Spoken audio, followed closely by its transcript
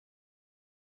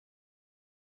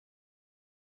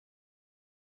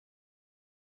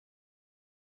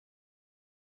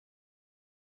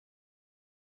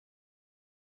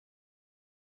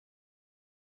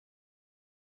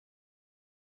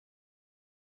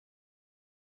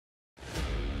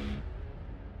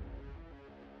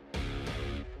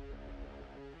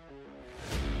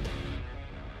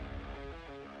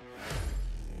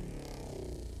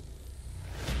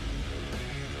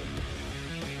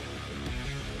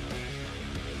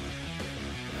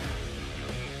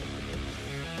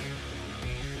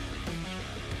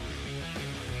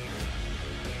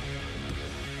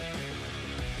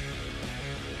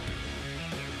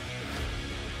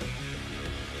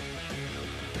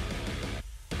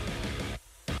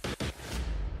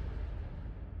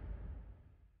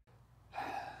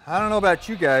I don't know about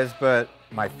you guys, but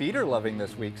my feet are loving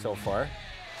this week so far.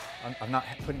 I'm not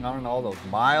putting on all those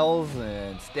miles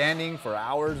and standing for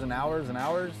hours and hours and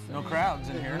hours. No crowds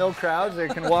in here. No crowds. They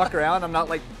can walk around. I'm not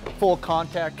like full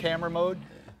contact camera mode.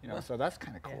 You know, so that's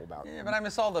kind of cool about it. Yeah, but I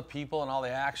miss all the people and all the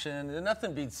action.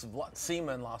 Nothing beats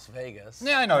SEMA in Las Vegas.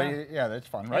 Yeah, I know. Yeah, that's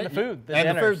fun, right? And the food, the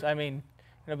dinners. I mean,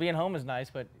 you know, being home is nice,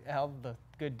 but all the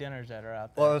good dinners that are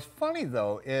out there. Well, what's funny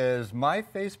though is my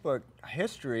Facebook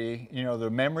history. You know, the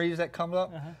memories that come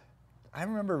up. I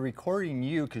remember recording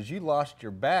you because you lost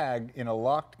your bag in a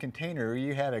locked container.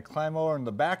 You had to climb over in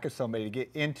the back of somebody to get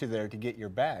into there to get your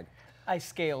bag. I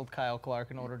scaled Kyle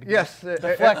Clark in order to get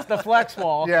the flex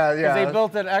wall. Yeah. Because they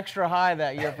built it extra high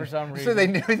that year for some reason. So they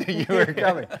knew that you were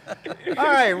coming. All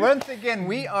right, once again,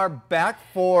 we are back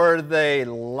for the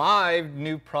live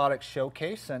new product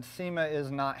showcase. Since SEMA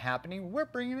is not happening, we're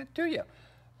bringing it to you.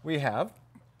 We have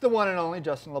the one and only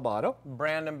Justin Labato,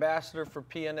 brand ambassador for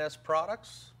P&S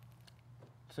Products.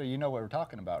 So you know what we're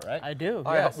talking about, right? I do.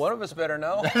 Yes. One of us better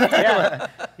know. Yeah.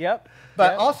 Yep.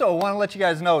 But also, I want to let you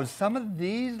guys know some of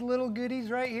these little goodies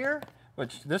right here,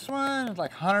 which this one is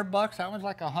like $100, that one's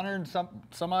like $100 and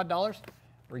some odd dollars.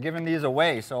 We're giving these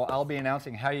away, so I'll be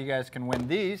announcing how you guys can win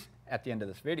these at the end of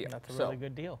this video. That's a really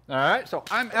good deal. All right, so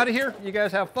I'm out of here. You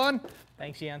guys have fun.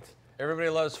 Thanks, Yancy. Everybody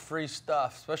loves free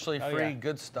stuff, especially free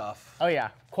good stuff. Oh yeah,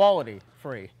 quality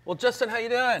free. Well, Justin, how you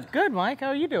doing? Good, Mike. How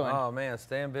are you doing? Oh man,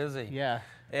 staying busy. Yeah.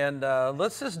 And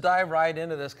let's just dive right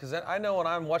into this because I know when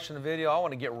I'm watching the video, I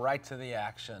want to get right to the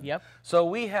action. Yep. So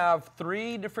we have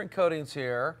 3 different coatings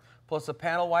here, plus a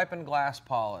panel wipe and glass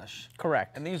polish.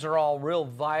 Correct. And these are all real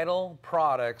vital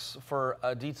products for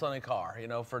detailing a car, you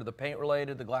know, for the paint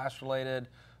related, the glass related,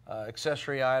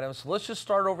 accessory items. So let's just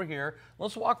start over here.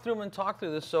 Let's walk through them and talk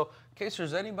through this. So in case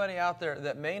there's anybody out there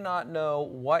that may not know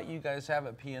what you guys have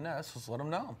at P&S, let's let them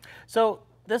know. So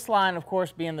this line, of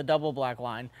course, being the double black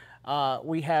line,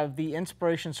 we have the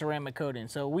Inspiration ceramic coating.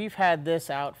 So we've had this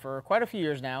out for quite a few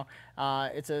years now.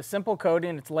 It's a simple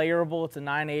coating, it's layerable, it's a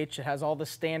 9H, it has all the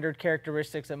standard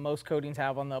characteristics that most coatings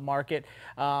have on the market,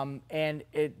 and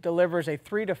it delivers a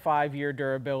 3 to 5 year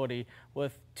durability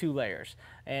with 2 layers.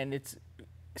 And its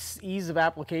ease of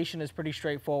application is pretty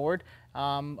straightforward.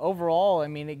 Overall, I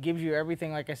mean, it gives you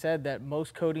everything, like I said, that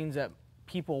most coatings that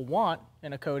people want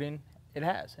in a coating, it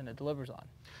has, and it delivers on.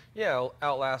 Yeah,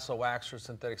 outlasts a wax or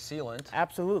synthetic sealant.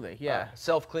 Absolutely, yeah.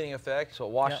 Self-cleaning effect, so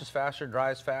it washes faster,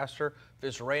 dries faster. If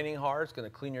it's raining hard, it's going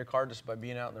to clean your car just by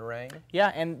being out in the rain.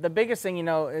 Yeah, and the biggest thing, you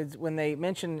know, is when they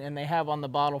mention and they have on the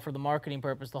bottle for the marketing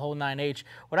purpose, the whole 9H,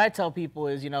 what I tell people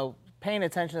is, you know, paying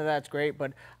attention to that's great,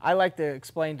 but I like to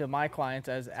explain to my clients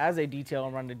as a detailer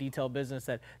and run a detail business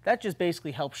that just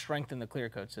basically helps strengthen the clear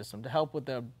coat system to help with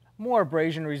the more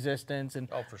abrasion resistance and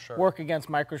work against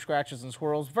micro scratches and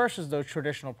swirls versus those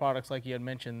traditional products like you had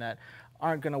mentioned that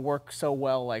aren't going to work so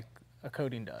well like a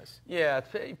coating does. Yeah,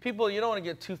 people, you don't want to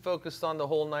get too focused on the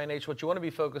whole 9H. What you want to be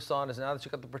focused on is now that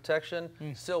you got the protection,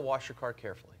 still wash your car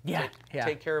carefully.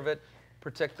 Take care of it.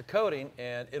 Protect the coating,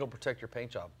 and it'll protect your paint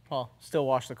job. Well, still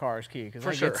wash the car is key, because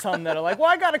I get some that are like,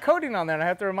 well, I got a coating on there, and I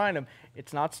have to remind them,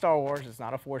 it's not Star Wars, it's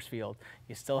not a force field.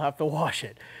 You still have to wash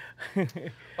it.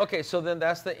 Okay, so then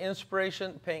that's the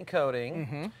Inspiration paint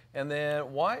coating. And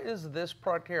then why is this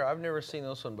product here? I've never seen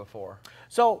this one before.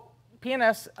 So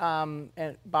P&S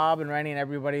and Bob and Rennie and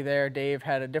everybody there, Dave,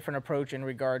 had a different approach in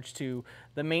regards to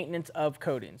the maintenance of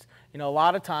coatings. You know, a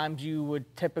lot of times you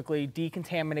would typically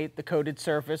decontaminate the coated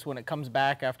surface when it comes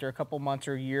back after a couple months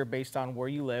or a year based on where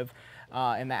you live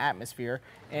in the atmosphere.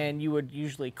 And you would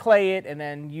usually clay it and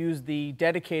then use the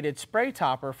dedicated spray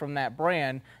topper from that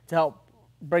brand to help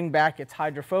bring back its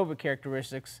hydrophobic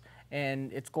characteristics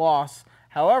and its gloss.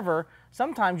 However,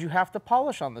 sometimes you have to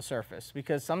polish on the surface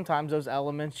because sometimes those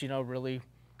elements, you know, really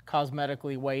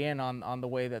cosmetically weigh in on the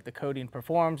way that the coating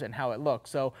performs and how it looks.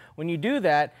 So when you do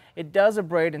that, it does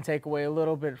abrade and take away a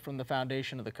little bit from the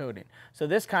foundation of the coating. So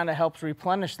this kind of helps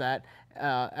replenish that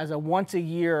as a once a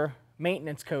year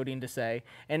maintenance coating to say,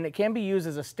 and it can be used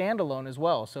as a standalone as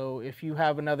well. So if you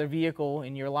have another vehicle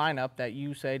in your lineup that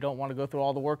you say don't want to go through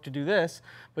all the work to do this,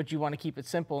 but you want to keep it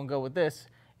simple and go with this,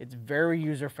 it's very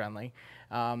user-friendly.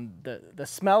 The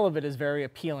smell of it is very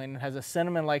appealing. It has a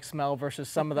cinnamon-like smell versus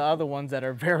some of the other ones that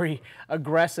are very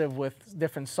aggressive with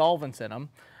different solvents in them.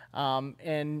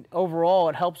 And overall,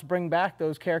 it helps bring back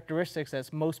those characteristics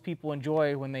that most people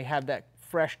enjoy when they have that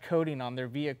fresh coating on their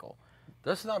vehicle.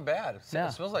 That's not bad. It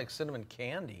smells like cinnamon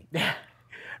candy.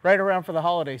 Right around for the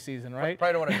holiday season, right?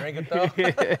 Probably don't want to drink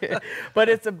it though. But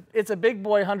it's a big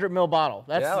boy 100 ml bottle.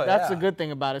 That's the yeah. good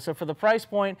thing about it. So for the price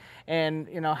point and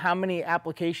how many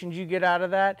applications you get out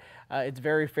of that, it's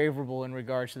very favorable in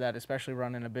regards to that, especially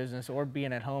running a business or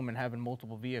being at home and having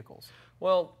multiple vehicles.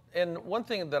 Well, and one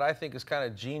thing that I think is kind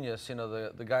of genius,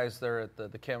 the guys there at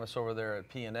the chemists over there at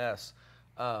P&S,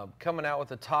 coming out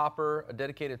with a topper, a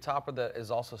dedicated topper that is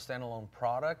also a standalone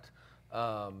product.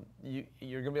 You're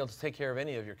going to be able to take care of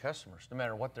any of your customers, no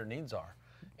matter what their needs are.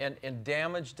 And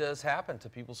damage does happen to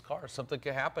people's cars. Something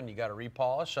could happen. You got to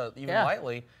repolish, even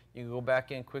lightly. You can go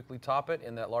back in, quickly top it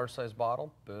in that large size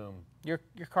bottle. Boom. Your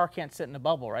car can't sit in a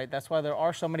bubble, right? That's why there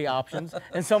are so many options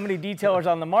and so many detailers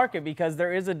on the market, because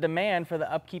there is a demand for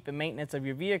the upkeep and maintenance of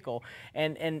your vehicle.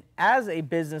 And as a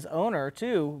business owner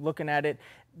too, looking at it,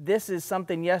 this is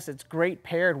something, yes, it's great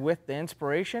paired with the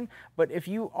Inspiration, but if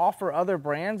you offer other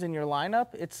brands in your lineup,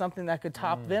 it's something that could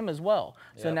top them as well.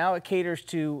 So now it caters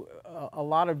to a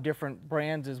lot of different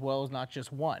brands as well as not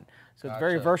just one. So it's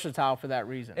very versatile for that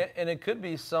reason. And it could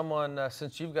be someone,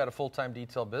 since you've got a full-time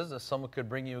detail business, someone could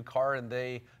bring you a car and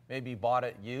they maybe bought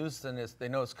it used and they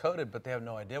know it's coated, but they have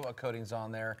no idea what coating's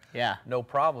on there. Yeah. No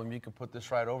problem. You can put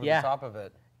this right over the top of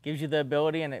it. Gives you the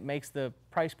ability, and it makes the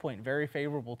price point very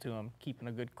favorable to them, keeping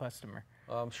a good customer.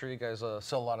 Well, I'm sure you guys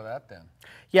sell a lot of that then.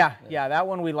 Yeah, that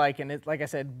one we like, and it's, like I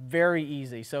said, very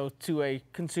easy. So to a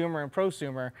consumer and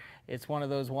prosumer, it's one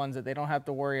of those ones that they don't have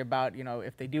to worry about,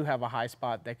 if they do have a high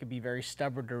spot, that could be very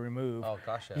stubborn to remove. Oh,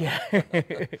 gosh, yeah.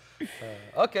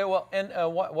 Okay, well, and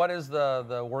what is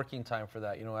the working time for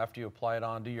that? After you apply it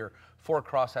on, do your 4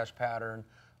 crosshatch pattern,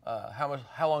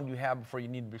 how long do you have before you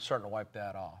need to be starting to wipe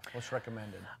that off? What's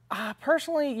recommended?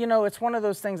 Personally, it's one of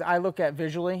those things I look at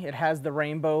visually. It has the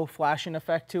rainbow flashing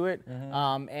effect to it,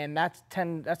 and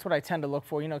that's what I tend to look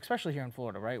for. Especially here in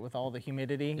Florida, right, with all the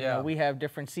humidity. Yeah. We have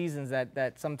different seasons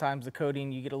that sometimes the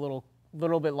coating you get a little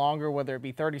bit longer, whether it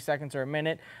be 30 seconds or a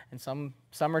minute, and some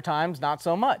summer times not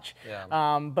so much.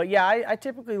 Yeah. But yeah, I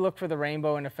typically look for the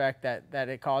rainbow in effect that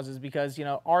it causes, because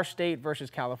our state versus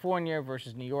California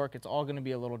versus New York, it's all going to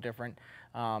be a little different.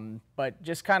 But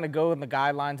just kind of go in the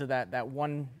guidelines of that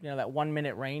 1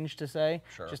 minute range to say,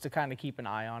 just to kind of keep an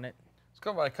eye on it. It's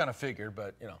kind of what I kind of figured,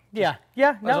 but Yeah.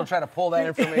 I'm trying to pull that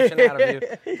information out of you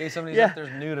in case somebody's out there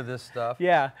new to this stuff.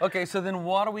 Yeah. Okay, so then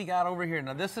what do we got over here?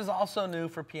 Now this is also new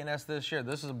for P&S this year.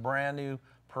 This is a brand new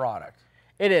product.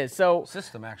 It is. So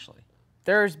System, actually.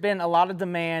 there's been a lot of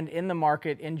demand in the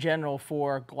market in general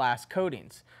for glass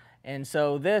coatings. And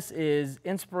so this is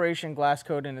Inspiration glass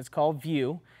coating. It's called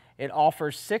View. It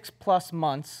offers 6+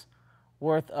 months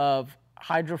worth of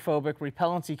hydrophobic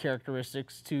repellency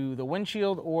characteristics to the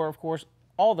windshield, or of course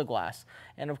all the glass.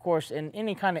 And of course in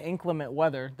any kind of inclement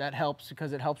weather, that helps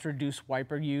because it helps reduce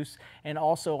wiper use, and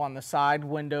also on the side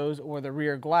windows or the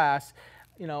rear glass,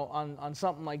 on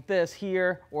something like this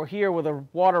here or here where the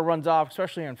water runs off,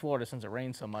 especially in Florida since it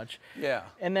rains so much. Yeah.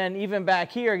 And then even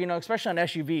back here, especially on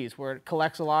SUVs where it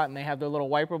collects a lot and they have their little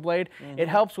wiper blade, it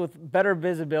helps with better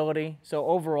visibility, so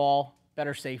overall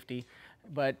better safety.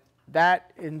 But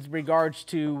that, in regards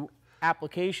to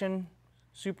application,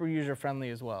 super user-friendly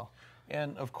as well.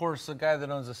 And of course, the guy that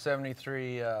owns a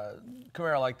 73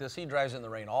 Camaro like this, he drives in the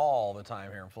rain all the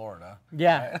time here in Florida.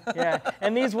 Yeah, yeah.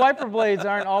 And these wiper blades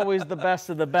aren't always the best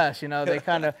of the best. They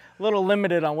kind of a little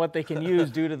limited on what they can use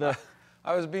due to the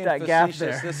I was being that gap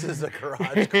facetious. there. This is a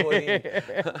garage queen.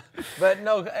 But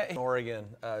no, in Oregon,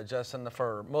 Justin,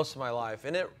 for most of my life,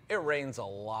 and it rains a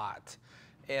lot.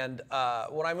 And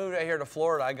when I moved out here to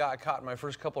Florida, I got caught in my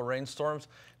first couple of rainstorms.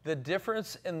 The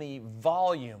difference in the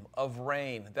volume of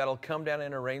rain that'll come down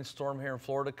in a rainstorm here in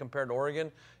Florida compared to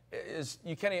Oregon is,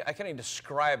 I can't even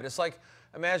describe it. It's like,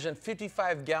 imagine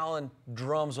 55-gallon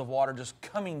drums of water just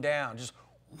coming down, just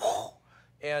whoo.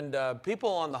 And people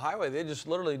on the highway, they just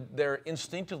literally,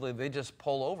 instinctively, they just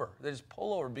pull over. They just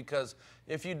pull over because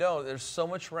if you don't, there's so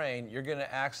much rain, you're going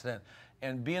to accident.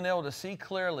 And being able to see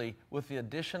clearly with the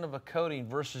addition of a coating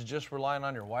versus just relying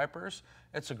on your wipers,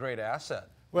 it's a great asset.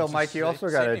 Well, Mike, you also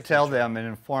got to tell them and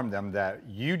inform them that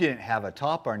you didn't have a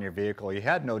top on your vehicle. You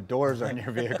had no doors on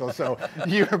your vehicle, so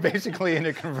you were basically in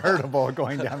a convertible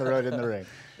going down the road in the rain.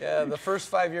 Yeah, the first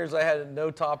 5 years I had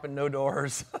no top and no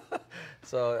doors.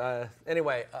 So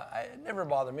anyway, it never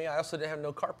bothered me. I also didn't have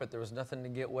no carpet. There was nothing to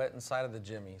get wet inside of the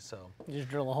Jimmy. So You just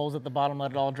drill the holes at the bottom,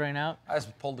 let it all drain out? I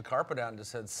just pulled the carpet out and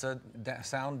just had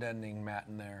sound deadening mat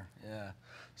in there. Yeah.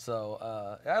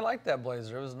 So I liked that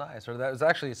Blazer. It was nice. Or that was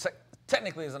actually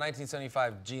technically it's a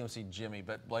 1975 GMC Jimmy,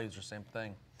 but Blazer, same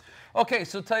thing. Okay,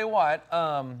 so tell you what,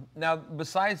 now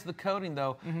besides the coating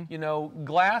though, you know,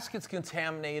 glass gets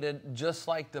contaminated just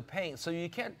like the paint. So you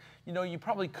can't, you know, you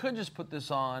probably could just put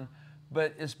this on,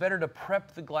 but it's better to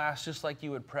prep the glass just like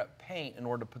you would prep paint in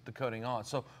order to put the coating on.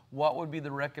 So what would be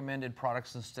the recommended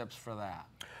products and steps for that?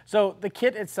 So the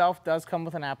kit itself does come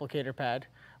with an applicator pad,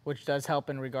 which does help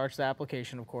in regards to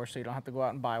application, of course, so you don't have to go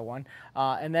out and buy one.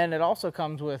 And then it also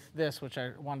comes with this, which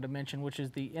I wanted to mention, which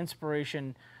is the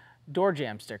Inspiration door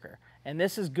jamb sticker. And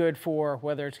this is good for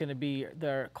whether it's going to be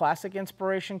the classic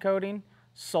Inspiration coating,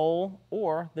 Soul,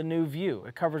 or the new View.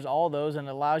 It covers all those and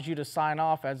allows you to sign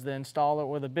off as the installer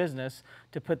or the business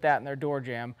to put that in their door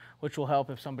jamb, which will help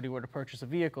if somebody were to purchase a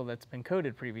vehicle that's been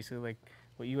coated previously, like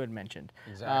what you had mentioned.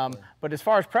 Exactly. But as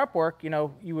far as prep work, you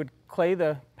know, you would clay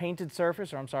the painted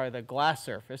surface, or I'm sorry, the glass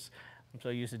surface. I'm so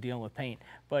used to dealing with paint.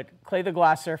 But clay the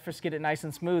glass surface, get it nice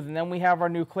and smooth, and then we have our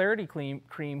new Clarity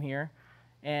cream here.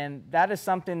 And that is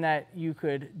something that you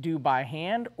could do by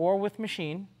hand or with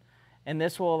machine. And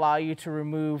this will allow you to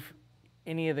remove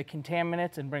any of the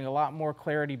contaminants and bring a lot more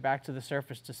clarity back to the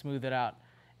surface to smooth it out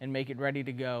and make it ready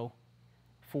to go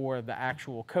for the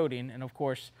actual coating. And of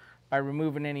course, by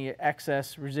removing any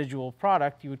excess residual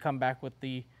product, you would come back with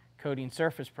the coating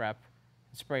surface prep,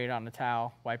 and spray it on the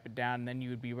towel, wipe it down, and then you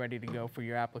would be ready to go for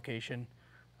your application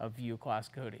of View class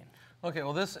coating. Okay,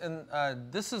 well this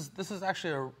is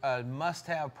actually a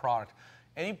must-have product.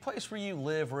 Any place where you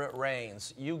live where it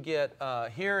rains, you get,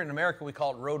 here in America we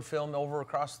call it road film. Over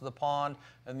across the pond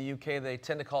in the UK they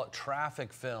tend to call it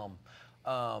traffic film.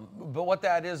 But what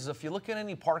that is if you look at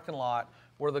any parking lot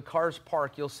where the cars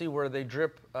park, you'll see where they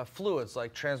drip fluids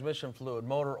like transmission fluid,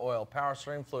 motor oil, power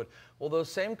steering fluid. Well,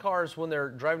 those same cars, when they're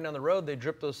driving down the road, they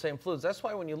drip those same fluids. That's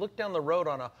why when you look down the road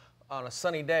on a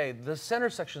sunny day, the center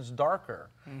section's darker.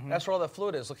 That's where all that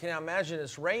fluid is. Look, now imagine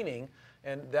it's raining,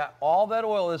 and all that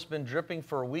oil has been dripping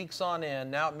for weeks on end.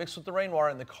 Now it mixed with the rainwater,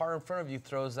 and the car in front of you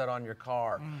throws that on your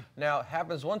car. Now it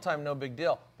happens one time, no big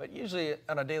deal. But usually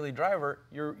on a daily driver,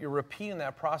 you're repeating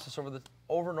that process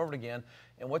over and over again.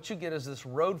 And what you get is this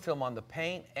road film on the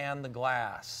paint and the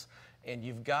glass. And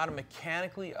you've got to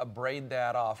mechanically abrade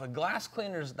that off. A glass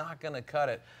cleaner is not going to cut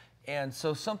it. And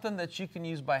so something that you can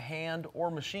use by hand or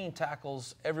machine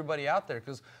tackles everybody out there,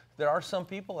 because there are some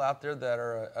people out there that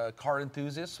are car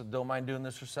enthusiasts who don't mind doing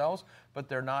this themselves, but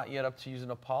they're not yet up to using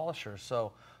a polisher.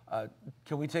 So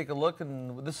can we take a look?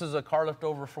 And this is a car left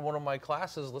over from one of my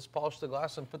classes. Let's polish the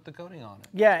glass and put the coating on it.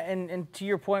 Yeah, and to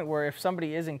your point, where if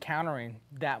somebody is encountering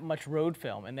that much road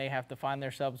film and they have to find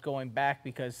themselves going back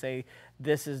because, say,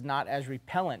 this is not as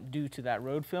repellent due to that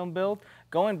road film build,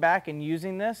 going back and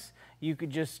using this, you could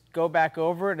just go back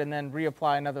over it and then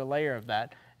reapply another layer of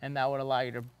that. And that would allow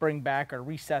you to bring back or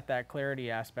reset that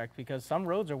clarity aspect, because some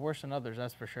roads are worse than others,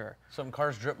 that's for sure. Some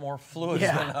cars drip more fluids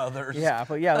than others. Yeah,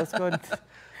 but yeah, let's go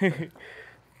ahead.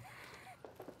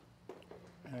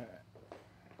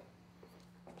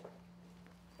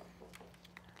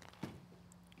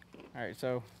 All right,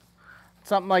 so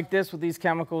something like this with these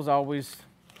chemicals, always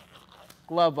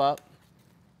glove up,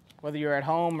 whether you're at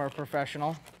home or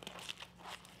professional.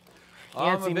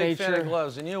 I'm a big fan of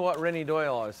gloves, and you know what Rennie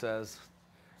Doyle always says?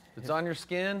 If it's on your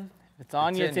skin, it's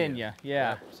on you, it's in you.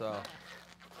 Yeah. So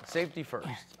safety first.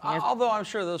 Although I'm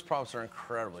sure those products are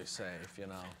incredibly safe, you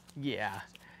know. Yeah.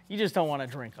 You just don't want to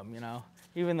drink them, you know.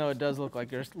 Even though it does look like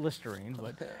there's Listerine,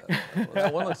 but well,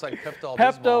 that one looks like Pepto-Bismol.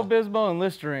 Pepto-Bismol and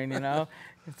Listerine, you know.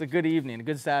 It's a good evening, a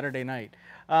good Saturday night.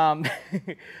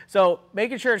 So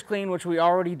making sure it's clean, which we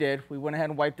already did. We went ahead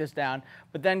and wiped this down.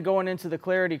 But then going into the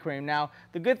Clarity cream. Now,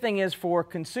 the good thing is for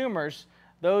consumers,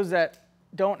 those that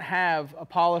don't have a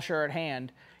polisher at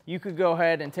hand, you could go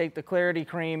ahead and take the Clarity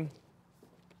cream,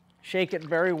 shake it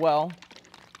very well,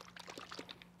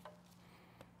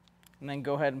 and then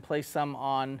go ahead and place some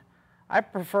on. I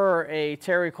prefer a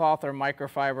terry cloth or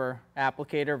microfiber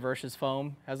applicator versus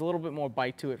foam. Has a little bit more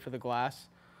bite to it for the glass.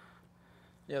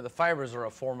 Yeah, the fibers are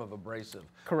a form of abrasive.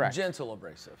 Correct. Gentle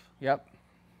abrasive. Yep.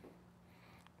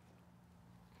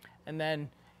 And then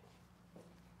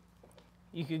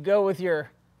you could go with your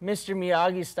Mr.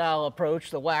 Miyagi style approach,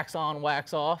 the wax on,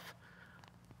 wax off.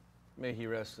 May he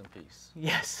rest in peace.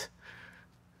 Yes.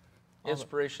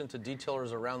 Inspiration to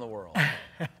detailers around the world.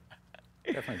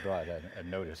 Definitely brought a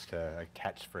notice to a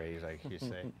catchphrase, like you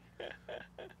say.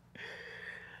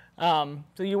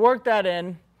 So you work that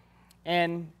in,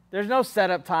 and there's no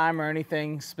setup time or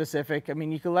anything specific. I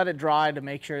mean, you can let it dry to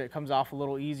make sure it comes off a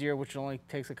little easier, which only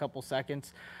takes a couple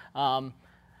seconds.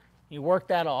 You work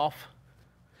that off.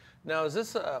 Now, is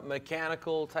this a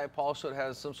mechanical type polish that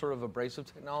has some sort of abrasive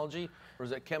technology, or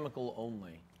is it chemical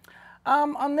only?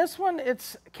 On this one,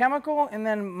 it's chemical and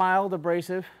then mild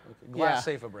abrasive. Okay. Glass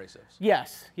safe abrasives.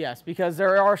 Yes, yes, because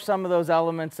there are some of those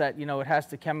elements that, you know, it has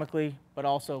to chemically, but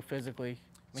also physically,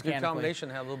 It's a good combination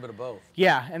to have a little bit of both.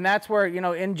 Yeah, and that's where, you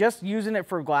know, in just using it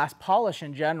for glass polish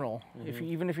in general,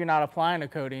 even if you're not applying a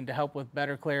coating to help with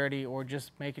better clarity or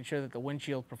just making sure that the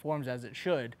windshield performs as it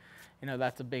should, you know,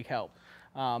 that's a big help.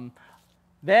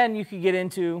 Then you could get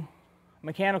into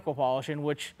mechanical polishing,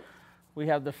 which we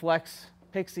have the Flex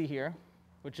Pixie here,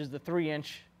 which is the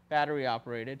 3-inch battery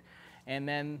operated, and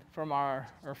then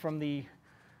from the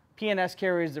P&S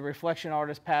carries the Reflection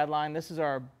Artist pad line. This is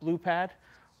our blue pad,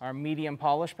 our medium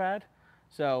polish pad.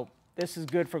 So this is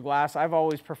good for glass. I've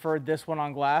always preferred this one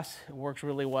on glass. It works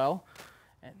really well.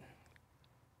 And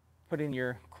putting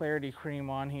your clarity cream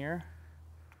on here.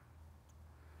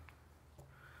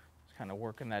 Just kind of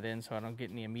working that in so I don't get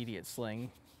any immediate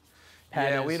sling.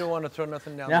 Yeah, we don't want to throw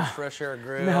nothing down the fresh air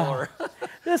grill. No. Or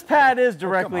This pad is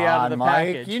directly out of the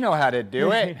Mike, package. you know how to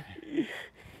do it.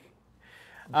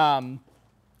 But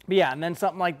yeah, and then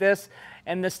something like this.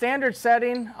 And the standard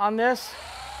setting on this,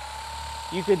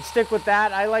 you could stick with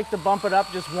that. I like to bump it up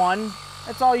just 1.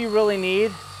 That's all you really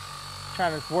need.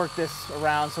 Trying to work this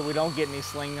around so we don't get any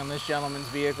sling on this gentleman's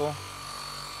vehicle.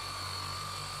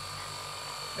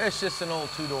 it's just an old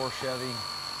 2-door Chevy.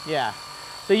 Yeah.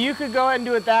 So you could go ahead and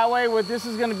do it that way, where this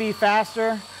is going to be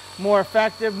faster, more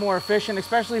effective, more efficient,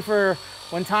 especially for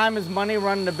when time is money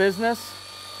running a business.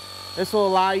 This will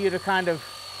allow you to kind of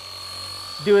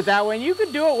do it that way. And you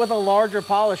could do it with a larger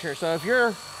polisher. So if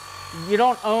you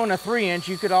don't own a 3-inch,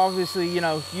 you could obviously, you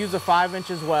know, use a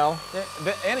 5-inch as well. Yeah,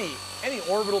 but any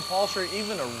orbital polisher,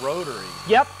 even a rotary,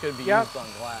 could be used on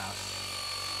glass.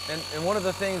 And one of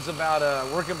the things about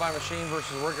working by machine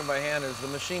versus working by hand is the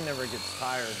machine never gets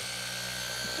tired.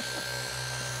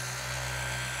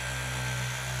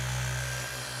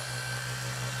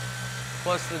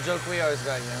 Plus the joke we always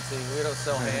got, Yancy, we don't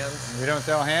sell hands. We don't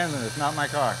sell hands, and it's not my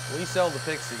car. We sell the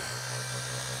Pixie.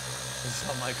 It's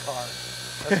not my car.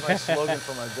 That's my slogan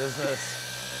for my business.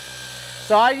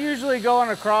 So I usually go on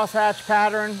a crosshatch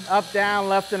pattern, up, down,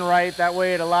 left, and right. That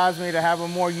way it allows me to have a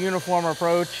more uniform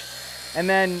approach. And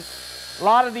then a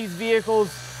lot of these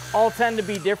vehicles all tend to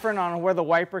be different on where the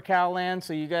wiper cowl lands,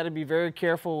 so you got to be very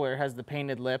careful where it has the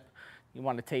painted lip. You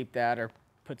want to tape that or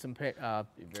put some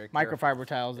microfiber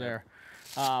tiles there.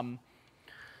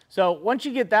 So once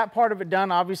you get that part of it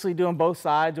done, obviously doing both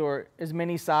sides or as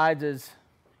many sides as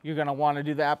you're going to want to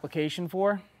do the application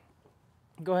for,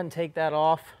 go ahead and take that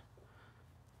off.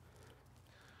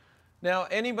 Now,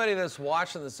 anybody that's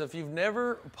watching this, if you've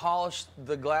never polished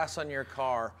the glass on your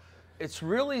car, it's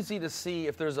real easy to see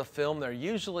if there's a film there.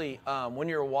 Usually when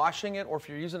you're washing it or if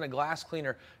you're using a glass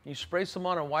cleaner, you spray some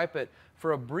on and wipe it.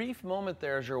 For a brief moment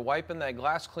there, as you're wiping that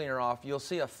glass cleaner off, you'll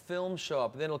see a film show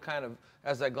up. Then it'll kind of,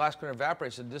 as that glass cleaner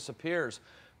evaporates, it disappears.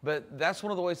 But that's one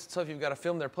of the ways to tell if you've got a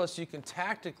film there. Plus, you can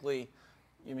tactically,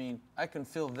 I can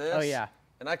feel this. Oh, yeah.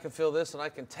 And I can feel this, and I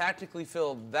can tactically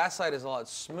feel that side is a lot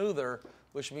smoother,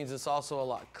 which means it's also a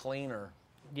lot cleaner.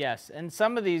 Yes, and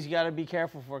some of these you got to be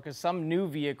careful for, because some new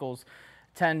vehicles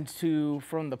tend to,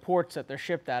 from the ports that they're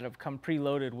shipped out of, come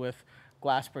preloaded with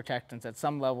glass protectants at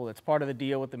some level. It's part of the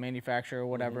deal with the manufacturer or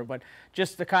whatever, but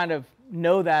just to kind of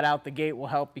know that out the gate will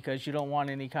help, because you don't want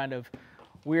any kind of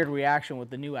weird reaction with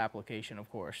the new application, of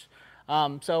course.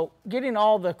 So getting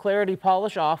all the clarity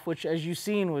polish off, which as you've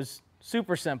seen was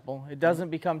super simple. It doesn't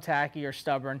become tacky or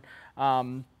stubborn.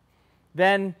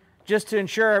 Then just to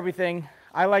ensure everything,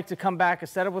 I like to come back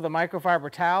instead of with a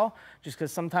microfiber towel, just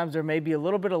because sometimes there may be a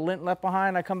little bit of lint left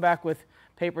behind. I come back with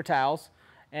paper towels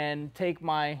and take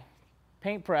my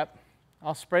paint prep.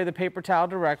 I'll spray the paper towel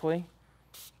directly.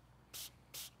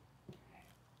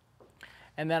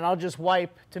 And then I'll just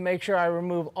wipe to make sure I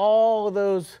remove all of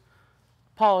those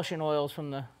polishing oils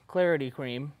from the clarity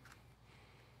cream.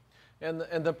 And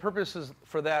the purpose is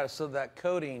for that is so that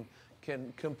coating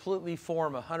can completely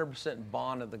form 100%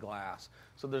 bond of the glass.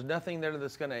 So there's nothing there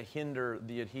that's going to hinder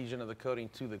the adhesion of the coating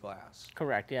to the glass.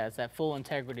 Correct, yeah, it's that full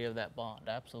integrity of that bond,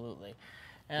 absolutely.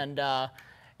 And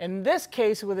in this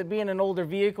case, with it being an older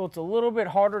vehicle, it's a little bit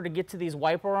harder to get to these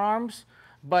wiper arms,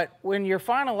 but when you're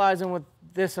finalizing with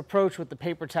this approach with the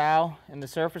paper towel and the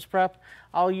surface prep,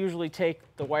 I'll usually take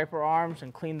the wiper arms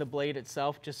and clean the blade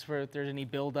itself just for if there's any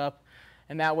buildup.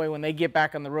 And that way, when they get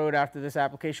back on the road after this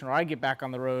application, or I get back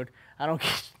on the road, I don't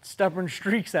get stubborn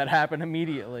streaks that happen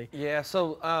immediately. Yeah,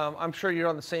 so I'm sure you're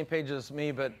on the same page as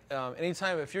me, but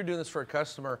anytime if you're doing this for a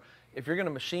customer, if you're going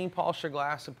to machine polish your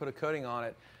glass and put a coating on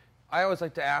it, I always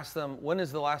like to ask them, when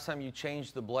is the last time you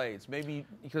changed the blades? Maybe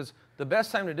because the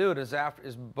best time to do it is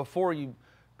before you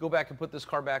go back and put this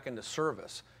car back into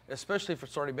service. especially if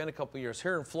it's already been a couple of years.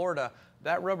 Here in Florida,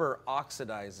 that rubber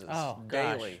oxidizes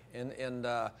daily. And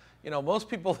you know, most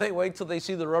people, they wait till they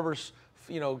see the rubbers,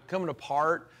 you know, coming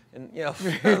apart and, you know,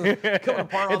 coming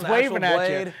apart on the actual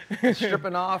blade,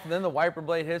 stripping off, and then the wiper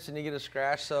blade hits and you get a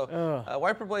scratch. So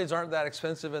wiper blades aren't that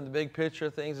expensive in the big picture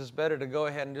of things. It's better to go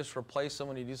ahead and just replace them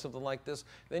when you do something like this.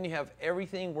 Then you have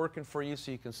everything working for you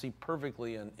so you can see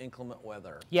perfectly in inclement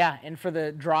weather. Yeah, and for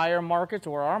the drier markets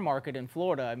or our market in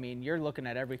Florida, I mean, you're looking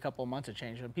at every couple of months of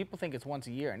change. People think it's once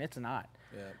a year, and it's not.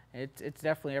 Yeah. It's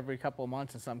definitely every couple of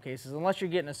months in some cases, unless you're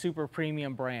getting a super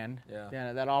premium brand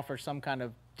that offers some kind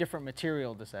of different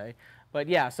material to say. But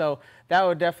yeah, so that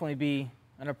would definitely be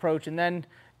an approach. And then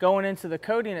going into the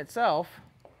coating itself,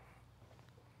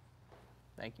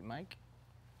 thank you, Mike.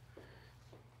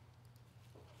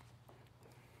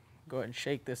 Go ahead and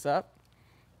shake this up.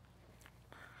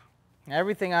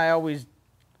 Everything I always,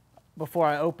 before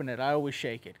I open it, I always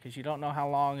shake it because you don't know how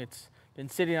long it's been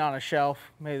sitting on a shelf,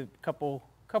 maybe a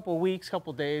couple weeks,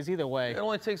 couple days, either way. It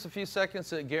only takes a few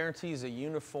seconds. It guarantees a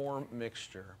uniform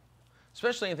mixture,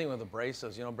 especially anything with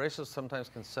abrasives. You know, abrasives sometimes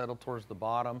can settle towards the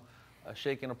bottom.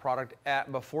 Shaking a product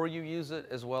before you use it,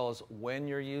 as well as when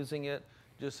you're using it,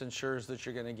 just ensures that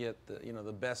you're going to get the, you know,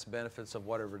 the best benefits of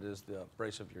whatever it is the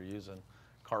abrasive you're using,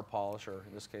 car polish, or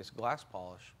in this case, glass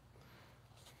polish.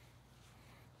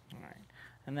 All right,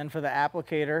 and then for the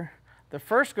applicator, the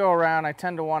first go around, I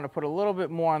tend to want to put a little bit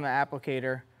more on the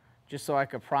applicator just so I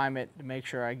could prime it to make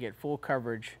sure I get full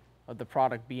coverage of the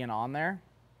product being on there.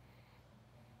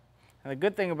 And the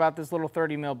good thing about this little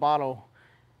 30 ml bottle,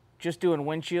 just doing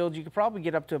windshields, you could probably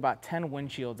get up to about 10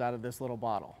 windshields out of this little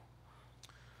bottle.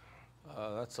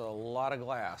 That's a lot of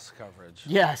glass coverage.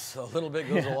 Yes. So a little bit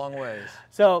goes a long ways.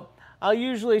 So I'll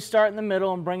usually start in the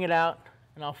middle and bring it out,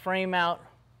 and I'll frame out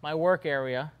my work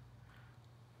area.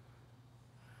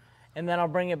 And then I'll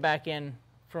bring it back in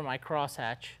for my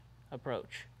crosshatch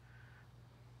approach.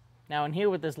 Now in here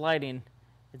with this lighting,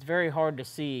 it's very hard to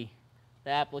see the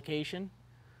application.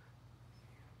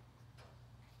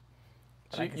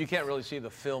 So you can't really see the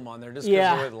film on there just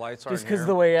because of the way the lights are. Just because of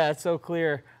the way, it's so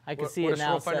clear. I can see it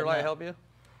now. Would a finder light help you?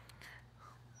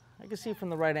 I can see from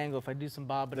the right angle if I do some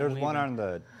bobbing. There's one on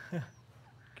the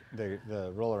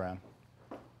roll around.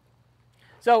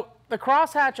 So the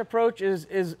crosshatch approach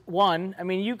is one. I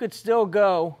mean, you could still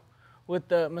go with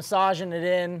the massaging it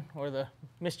in, or the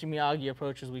Mr. Miyagi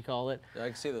approach, as we call it. Yeah, I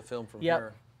can see the film from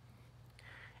here.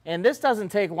 And this doesn't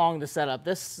take long to set up.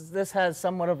 This has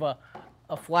somewhat of a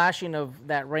flashing of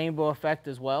that rainbow effect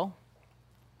as well.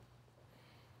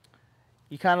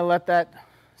 You kind of let that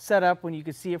set up when you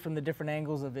can see it from the different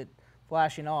angles of it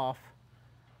flashing off,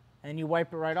 and you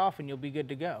wipe it right off and you'll be good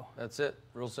to go. That's it,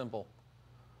 real simple.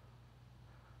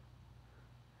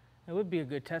 It would be a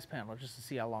good test panel just to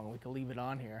see how long we can leave it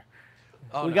on here.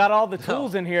 Oh, we got all the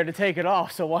tools in here to take it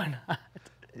off, so why not?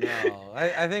 No,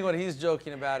 I think what he's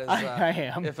joking about is I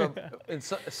am. In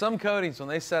some coatings, when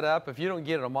they set up, if you don't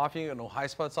get them off, you don't get no high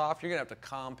spots off, you're going to have to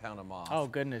compound them off. Oh,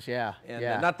 goodness, yeah.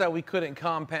 And not that we couldn't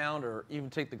compound or even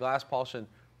take the glass polish and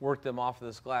work them off of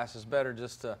this glass. It's better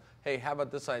just to, hey, how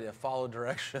about this idea? Follow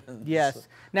directions. Yes.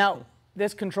 Now,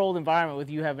 this controlled environment with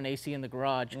you having AC in the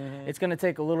garage, it's going to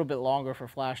take a little bit longer for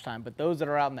flash time. But those that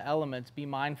are out in the elements, be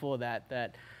mindful of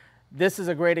that this is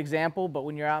a great example, but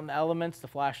when you're out in the elements, the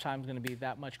flash time is going to be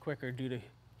that much quicker due to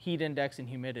heat index and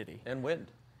humidity. And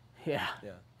wind. Yeah,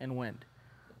 and wind.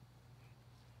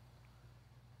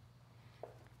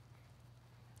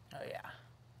 Oh, yeah.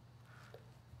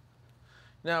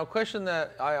 Now, a question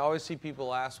that I always see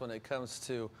people ask when it comes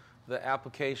to the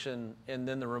application and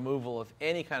then the removal of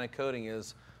any kind of coating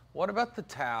is, what about the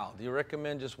towel? Do you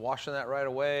recommend just washing that right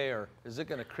away, or is it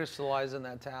going to crystallize in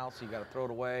that towel so you got to throw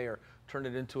it away or turn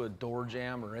it into a door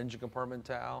jamb or engine compartment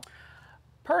towel?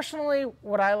 Personally,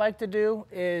 what I like to do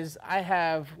is I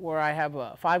have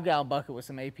a 5-gallon bucket with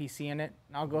some APC in it,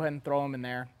 and I'll go ahead and throw them in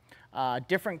there.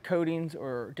 Different coatings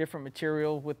or different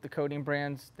material with the coating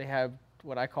brands, they have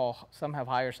what I call, some have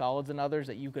higher solids than others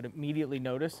that you could immediately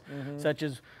notice, such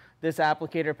as this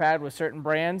applicator pad with certain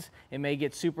brands, it may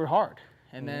get super hard.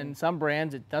 And then some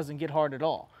brands, it doesn't get hard at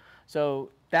all.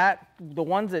 So the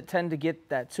ones that tend to get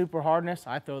that super hardness,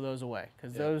 I throw those away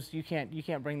because those you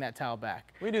can't bring that towel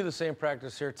back. We do the same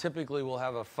practice here. Typically, we'll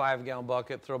have a 5-gallon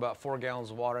bucket, throw about 4 gallons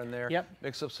of water in there,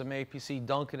 mix up some APC,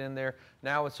 dunk it in there.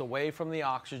 Now it's away from the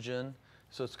oxygen,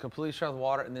 so it's completely shut with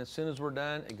water. And then as soon as we're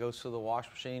done, it goes to the wash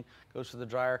machine, goes to the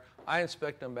dryer. I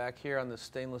inspect them back here on the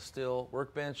stainless steel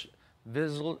workbench,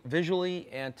 visually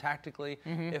and tactically.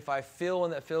 If I feel one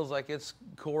that feels like it's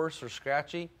coarse or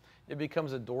scratchy, it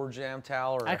becomes a door jamb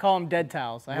towel. Or I call them dead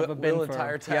towels. I have a bin wheel for and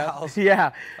tire yeah. towels.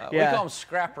 Yeah, We call them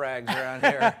scrap rags around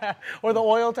here. Or the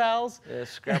oil towels. Yeah,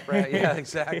 scrap rag. Yeah,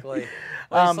 exactly.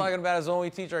 What I was talking about is when we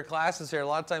teach our classes here, a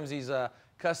lot of times these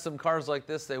custom cars like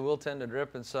this, they will tend to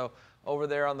drip, and so over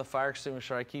there on the fire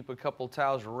extinguisher, I keep a couple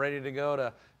towels ready to go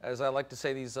to, as I like to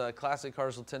say, these classic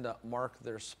cars will tend to mark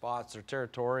their spots, they're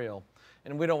territorial.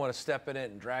 And we don't want to step in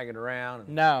it and drag it around.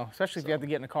 No, especially if you have to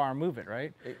get in a car and move it,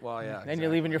 right? Well, yeah. Then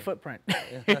you're leaving your footprint.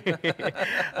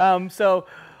 So,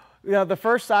 you know, the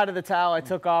first side of the towel I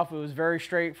took off, it was very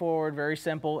straightforward, very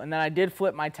simple. And then I did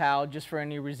flip my towel just for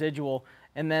any residual.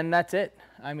 And then that's it.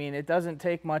 I mean, it doesn't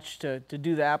take much to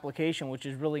do the application, which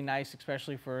is really nice,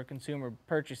 especially for a consumer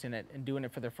purchasing it and doing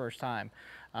it for their first time.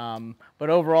 But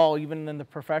overall, even in the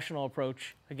professional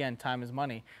approach, again, time is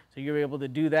money. So you're able to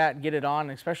do that, get it on,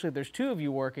 and especially if there's two of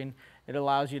you working, it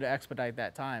allows you to expedite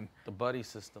that time. The buddy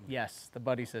system. Yes, the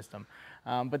buddy system.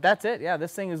 But that's it. Yeah,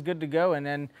 this thing is good to go. And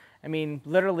then, I mean,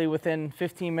 literally within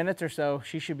 15 minutes or so,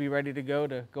 she should be ready to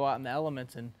go out in the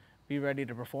elements and be ready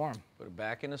to perform. Put it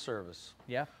back into service.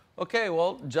 Yeah. Okay,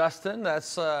 well, Justin,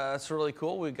 that's really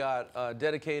cool. We've got a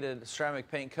dedicated ceramic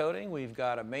paint coating. We've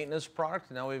got a maintenance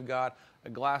product. Now we've got a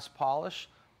glass polish,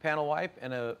 panel wipe,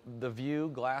 and the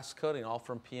View glass coating, all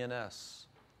from P&S.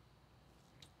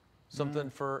 Something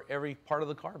for every part of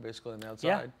the car, basically, on the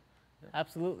outside. Yeah,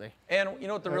 absolutely. And you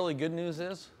know what the really good news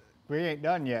is? We ain't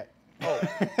done yet. Oh,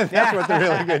 That's what the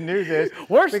really good news is.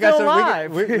 We're still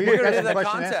live. We we're got going to do some that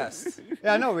question and contest. answers.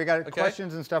 Yeah, no, we got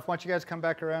questions and stuff. Why don't you guys come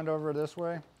back around over this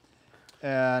way?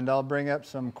 And I'll bring up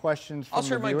some questions from I'll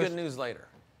share the my viewers. good news later.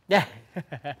 Yeah.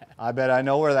 I bet I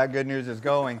know where that good news is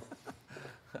going.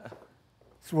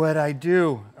 It's what I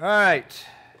do. All right.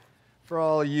 For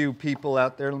all you people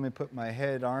out there, let me put my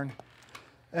head on.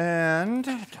 And,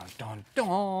 dun, dun,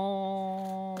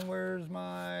 dun, where's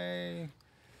my...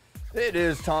 It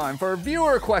is time for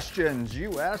viewer questions.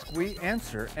 You ask, we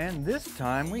answer. And this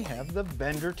time we have the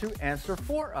vendor to answer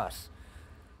for us.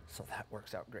 So that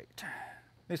works out great.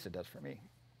 At least it does for me.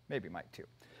 Maybe Mike too.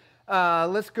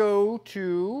 Let's go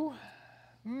to...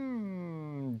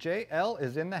 JL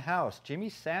is in the house. Jimmy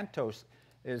Santos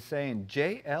is saying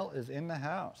JL is in the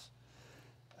house.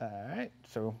 All right,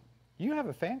 so you have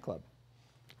a fan club.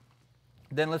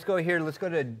 Then let's go here. Let's go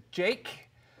to Jake.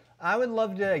 I would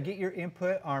love to get your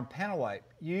input on panel wipe.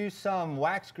 Use some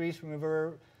wax grease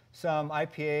remover, some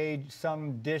IPA,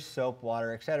 some dish soap,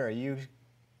 water, etc. You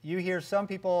hear some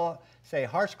people say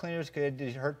harsh cleaners could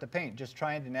hurt the paint. Just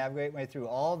trying to navigate my way through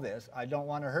all this. I don't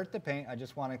want to hurt the paint. I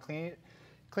just want to clean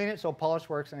it so polish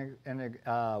works and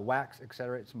wax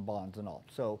accelerates some bonds and all.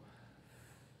 So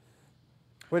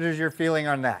what is your feeling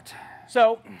on that?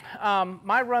 So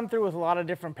my run through with a lot of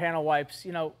different panel wipes,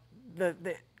 you know,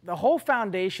 the whole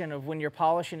foundation of when you're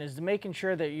polishing is making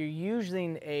sure that you're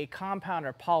using a compound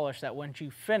or polish that once you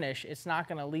finish, it's not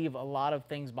going to leave a lot of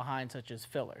things behind, such as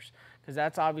fillers, because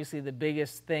that's obviously the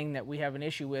biggest thing that we have an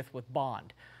issue with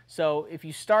bond. So if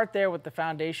you start there with the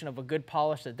foundation of a good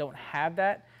polish that don't have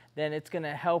that, then it's going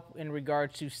to help in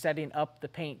regards to setting up the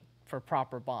paint for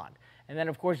proper bond. And then,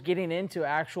 of course, getting into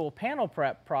actual panel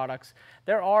prep products,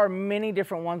 there are many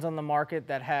different ones on the market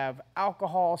that have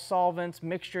alcohol, solvents,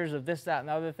 mixtures of this, that, and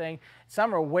the other thing.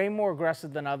 Some are way more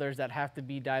aggressive than others that have to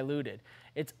be diluted.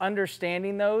 It's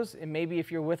understanding those, and maybe if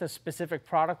you're with a specific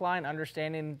product line,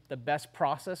 understanding the best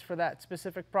process for that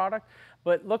specific product.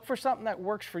 But look for something that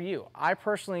works for you. I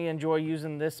personally enjoy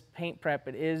using this paint prep.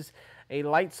 It is a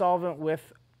light solvent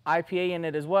with IPA in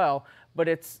it as well, but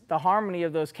it's the harmony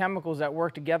of those chemicals that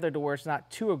work together to where it's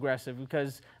not too aggressive,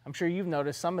 because I'm sure you've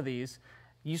noticed some of these,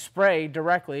 you spray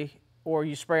directly or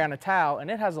you spray on a towel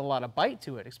and it has a lot of bite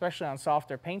to it, especially on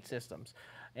softer paint systems.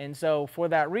 And so for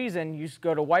that reason, you just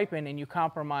go to wiping and you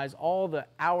compromise all the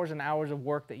hours and hours of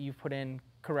work that you've put in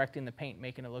correcting the paint,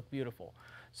 making it look beautiful.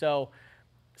 So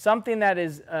something that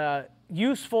is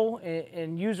useful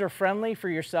and user-friendly for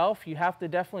yourself, you have to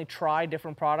definitely try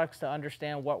different products to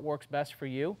understand what works best for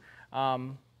you.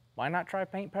 Why not try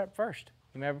paint prep first?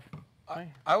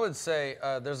 I would say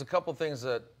there's a couple things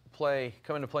that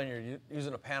come into play when you're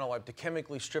using a panel wipe to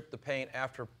chemically strip the paint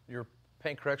after your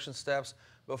paint correction steps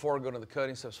before going to the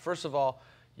coating steps. First of all,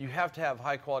 you have to have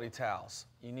high quality towels.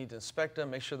 You need to inspect them,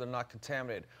 make sure they're not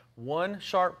contaminated. One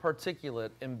sharp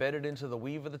particulate embedded into the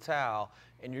weave of the towel,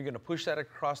 and you're going to push that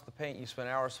across the paint. You spend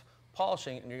hours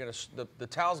polishing, and the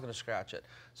towel's going to scratch it.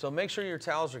 So make sure your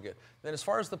towels are good. Then as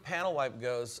far as the panel wipe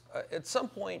goes, at some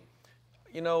point,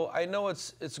 you know, I know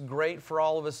it's great for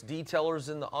all of us detailers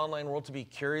in the online world to be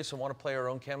curious and want to play our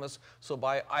own chemists. So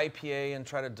buy IPA and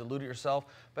try to dilute it yourself.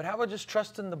 But how about just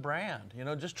trusting the brand? You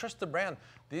know, just trust the brand.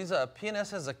 These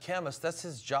P&S as a chemist, that's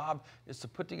his job, is to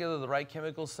put together the right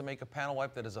chemicals to make a panel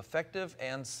wipe that is effective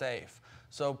and safe.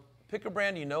 So pick a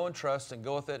brand you know and trust and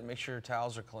go with it and make sure your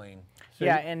towels are clean.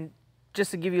 Yeah, and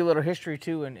just to give you a little history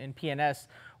too in P&S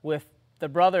with the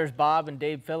brothers Bob and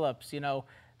Dave Phillips, you know,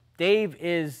 Dave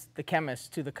is the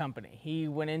chemist to the company. He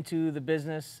went into the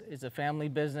business, it's a family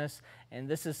business, and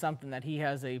this is something that he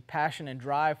has a passion and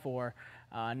drive for,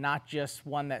 not just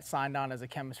one that signed on as a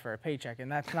chemist for a paycheck.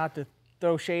 And that's not to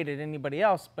throw shade at anybody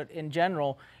else, but in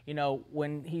general, you know,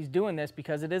 when he's doing this,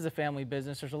 because it is a family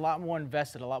business, there's a lot more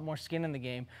invested, a lot more skin in the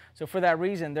game. So for that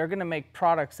reason, they're gonna make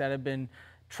products that have been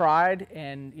tried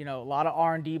and, you know, a lot of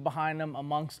R&D behind them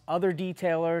amongst other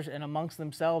detailers and amongst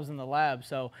themselves in the lab.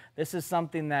 So this is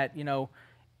something that, you know,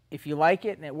 if you like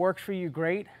it and it works for you,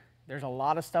 great. There's a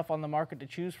lot of stuff on the market to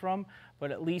choose from,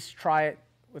 but at least try it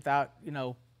without, you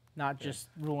know, not just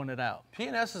ruling it out.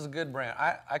 P&S is a good brand.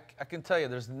 I can tell you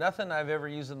there's nothing I've ever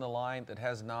used in the line that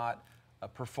has not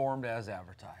performed as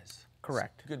advertised.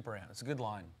 Correct. It's a good brand. It's a good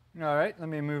line. All right, let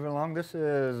me move along. This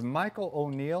is Michael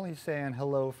O'Neill. He's saying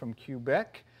hello from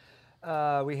Quebec.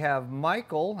 We have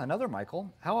Michael, another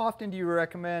Michael. How often do you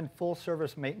recommend full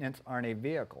service maintenance on a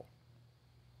vehicle?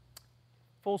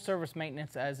 Full service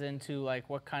maintenance as into like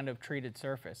what kind of treated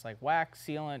surface? Like wax,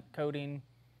 sealant, coating?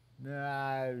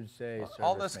 I would say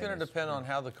all that's going to depend on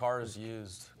how the car is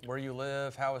used, where you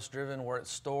live, how it's driven, where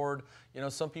it's stored. You know,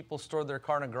 some people store their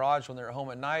car in a garage when they're at home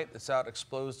at night. It's out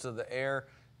exposed to the air.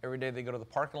 Every day they go to the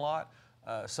parking lot.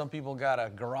 Some people got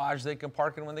a garage they can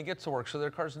park in when they get to work, so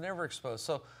their car's never exposed.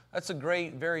 So that's a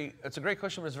great, it's a great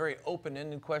question, but it's a very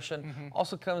open-ended question. Mm-hmm.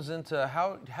 Also comes into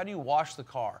how do you wash the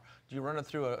car? Do you run it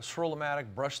through a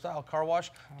Swirl-O-Matic brush-style car wash?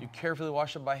 Do you carefully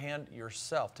wash it by hand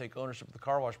yourself? Take ownership of the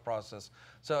car wash process.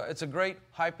 So it's a great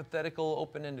hypothetical,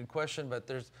 open-ended question, but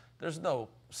there's no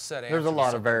set answer. There's a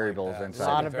lot of variables like inside. A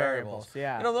lot of variables,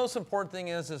 yeah. You know, the most important thing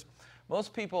is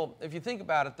most people, if you think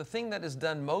about it, the thing that is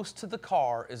done most to the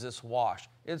car is it's washed.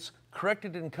 It's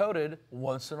corrected and coated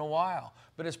once in a while,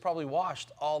 but it's probably washed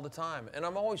all the time. And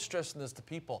I'm always stressing this to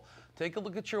people. Take a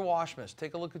look at your wash mist.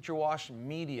 Take a look at your wash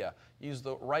media. Use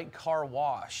the right car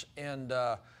wash. And,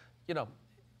 you know,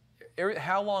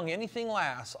 how long anything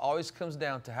lasts always comes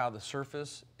down to how the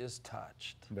surface is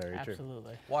touched. Very true.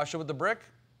 Absolutely. Wash it with the brick.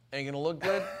 Ain't gonna look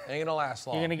good, ain't gonna last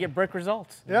long. You're gonna get brick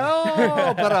results.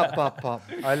 Oh,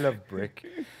 I love brick.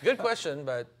 Good question,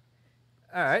 but.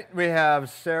 All right, we have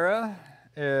Sarah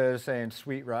is saying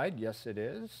sweet ride. Yes, it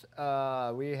is.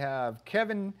 We have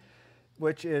Kevin,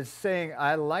 which is saying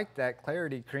I like that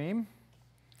clarity cream.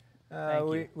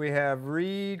 Thank you. We have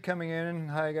Reed coming in.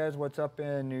 Hi guys, what's up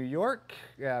in New York?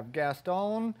 We have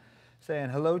Gaston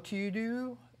saying hello to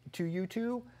you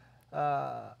two.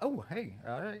 Oh, hey,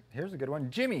 all right, here's a good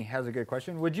one. Jimmy has a good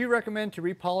question. Would you recommend to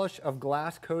repolish of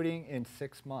glass coating in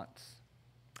 6 months?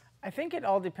 I think it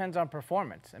all depends on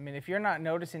performance. I mean, if you're not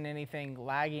noticing anything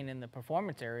lagging in the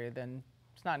performance area, then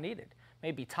it's not needed.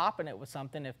 Maybe topping it with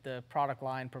something if the product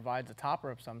line provides a topper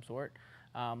of some sort.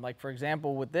 Like for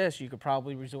example, with this, you could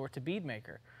probably resort to bead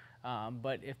maker.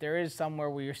 But if there is somewhere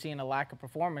where you're seeing a lack of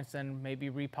performance, then maybe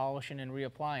repolishing and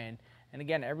reapplying. And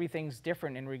again, everything's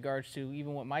different in regards to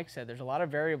even what Mike said. There's a lot of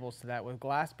variables to that, with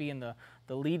glass being the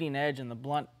leading edge and the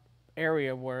blunt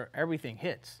area where everything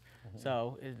hits. Mm-hmm.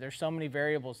 So there's so many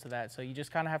variables to that. So you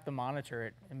just kind of have to monitor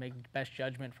it and make the best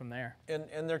judgment from there.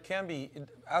 And there can be,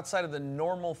 outside of the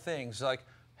normal things, like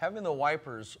having the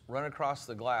wipers run across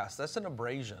the glass, that's an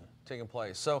abrasion taking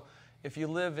place. So if you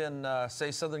live in,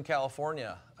 say, Southern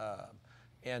California,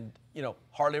 and you know,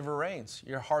 hardly ever rains,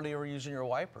 you're hardly ever using your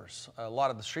wipers. A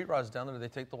lot of the street rods down there, they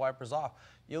take the wipers off.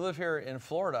 You live here in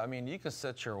Florida, I mean, you can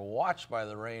set your watch by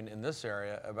the rain in this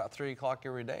area about 3 o'clock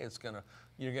every day.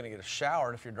 You're gonna get a shower,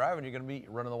 and if you're driving, you're gonna be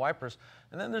running the wipers.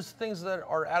 And then there's things that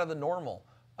are out of the normal.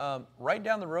 Right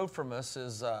down the road from us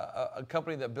is a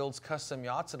company that builds custom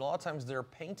yachts, and a lot of times they're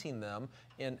painting them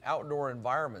in outdoor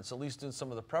environments, at least doing some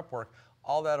of the prep work.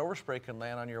 All that overspray can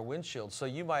land on your windshield. So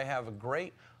you might have a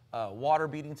great water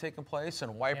beading taking place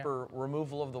and wiper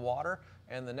removal of the water,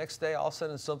 and the next day all of a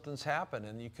sudden something's happened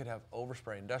and you could have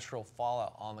overspray, industrial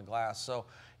fallout on the glass. So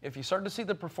if you start to see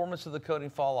the performance of the coating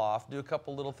fall off, do a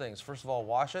couple little things. First of all,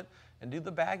 wash it and do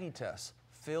the baggie test.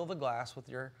 Fill the glass with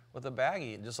a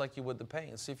baggie, just like you would the paint,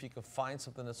 and see if you can find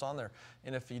something that's on there.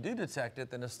 And if you do detect it,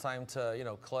 then it's time to, you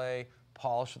know, clay,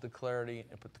 polish with the clarity,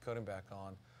 and put the coating back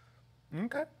on.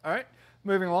 Okay, all right.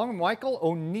 Moving along, Michael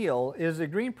O'Neill, is the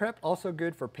green prep also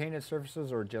good for painted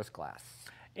surfaces or just glass?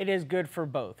 It is good for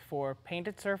both, for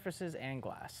painted surfaces and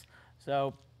glass.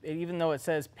 So even though it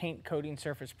says paint coating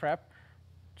surface prep,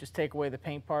 just take away the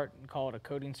paint part and call it a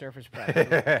coating surface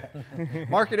prep.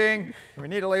 Marketing, we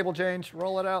need a label change,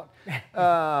 roll it out.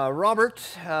 Robert,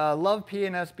 love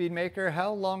P&S bead maker.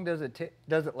 How long does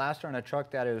it last on a truck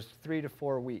that is 3 to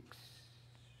 4 weeks?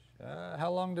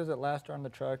 How long does it last on the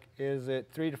truck? Is it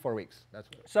 3 to 4 weeks? That's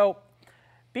what. So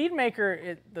bead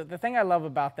maker, the thing I love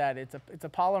about that, it's a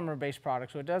polymer-based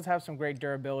product, so it does have some great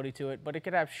durability to it, but it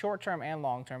could have short-term and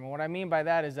long-term. And what I mean by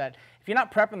that is that if you're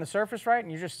not prepping the surface right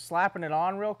and you're just slapping it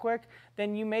on real quick,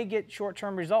 then you may get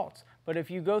short-term results. But if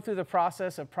you go through the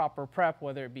process of proper prep,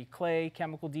 whether it be clay,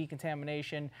 chemical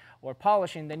decontamination, or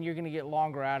polishing, then you're going to get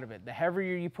longer out of it. The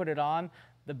heavier you put it on,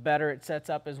 the better it sets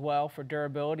up as well for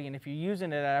durability. And if you're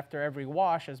using it after every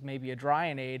wash as maybe a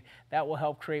drying aid, that will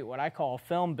help create what I call a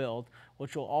film build,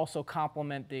 which will also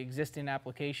complement the existing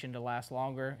application to last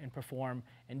longer and perform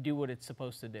and do what it's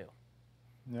supposed to do.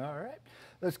 All right,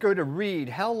 let's go to Reed.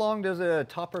 How long does a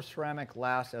topper ceramic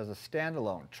last as a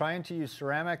standalone? Trying to use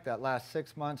ceramic that lasts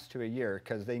 6 months to a year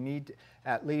because they need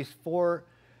at least 4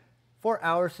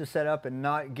 hours to set up and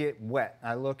not get wet.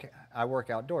 I work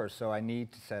outdoors, so I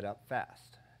need to set up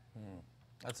fast.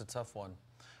 That's a tough one.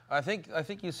 I think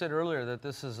you said earlier that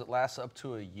it lasts up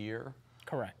to a year.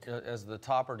 Correct. As the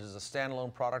topper is a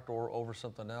standalone product or over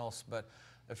something else. But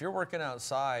if you're working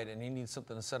outside and you need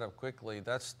something to set up quickly,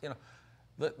 that's, you know,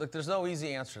 look, there's no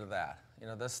easy answer to that. You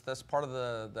know, that's part of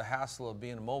the hassle of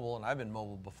being mobile, and I've been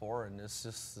mobile before, and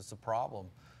it's a problem.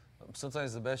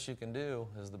 Sometimes the best you can do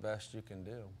is the best you can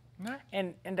do.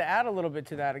 And to add a little bit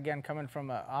to that, again, coming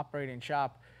from an operating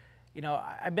shop, you know,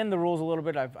 I bend the rules a little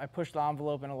bit. I pushed the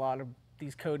envelope in a lot of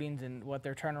these coatings and what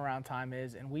their turnaround time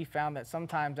is, and we found that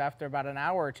sometimes after about an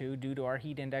hour or two, due to our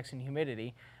heat index and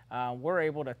humidity, we're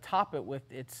able to top it with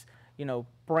its, you know,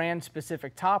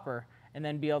 brand-specific topper and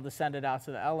then be able to send it out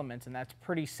to the elements, and that's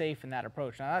pretty safe in that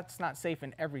approach. Now, that's not safe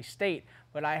in every state,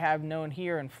 but I have known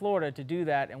here in Florida to do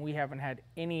that, and we haven't had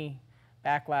any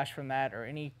backlash from that or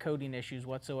any coating issues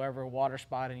whatsoever, water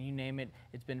spot, and you name it.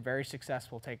 It's been very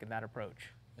successful taking that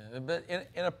approach. Yeah, but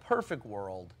in a perfect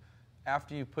world,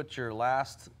 after you put your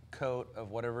last coat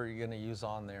of whatever you're going to use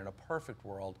on there, in a perfect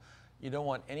world, you don't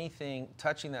want anything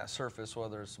touching that surface,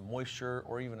 whether it's moisture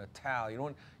or even a towel.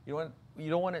 You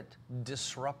don't want it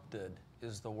disrupted,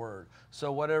 is the word.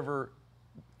 So whatever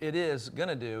it is going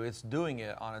to do, it's doing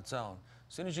it on its own.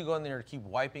 As soon as you go in there to keep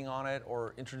wiping on it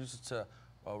or introduce it to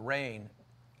rain,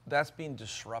 that's being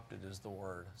disrupted, is the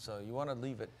word. So you want to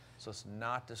leave it so it's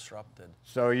not disrupted.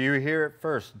 So you hear it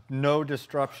first, no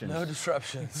disruptions. No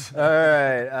disruptions. All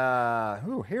right,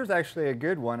 here's actually a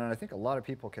good one, and I think a lot of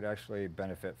people could actually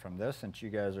benefit from this since you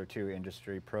guys are two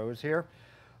industry pros here.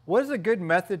 What is a good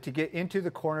method to get into the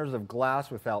corners of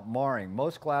glass without marring?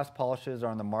 Most glass polishes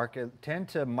on the market tend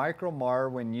to micro mar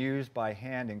when used by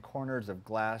hand in corners of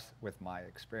glass, with my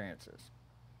experiences.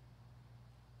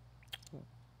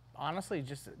 Honestly,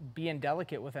 just being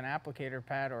delicate with an applicator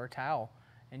pad or a towel,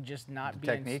 and just not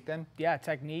being technique then? Yeah,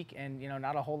 technique, and you know,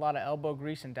 not a whole lot of elbow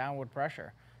grease and downward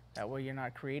pressure. That way, you're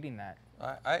not creating that.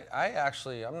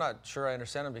 I'm not sure I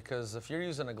understand it, because if you're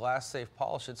using a glass-safe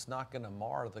polish, it's not going to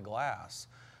mar the glass.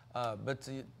 But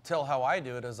to tell how I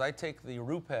do it is I take the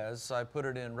Rupes, I put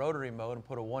it in rotary mode and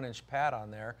put a 1-inch pad on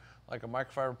there, like a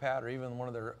microfiber pad or even one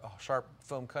of their sharp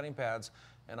foam cutting pads,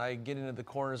 and I get into the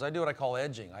corners. I do what I call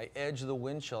edging. I edge the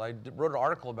windshield. I wrote an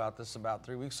article about this about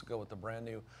 3 weeks ago with the brand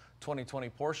new 2020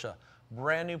 Porsche.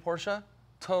 Brand new Porsche,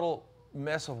 total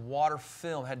mess of water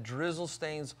film, had drizzle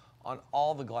stains on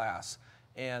all the glass.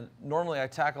 And normally I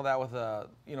tackle that with the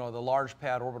large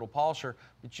pad orbital polisher,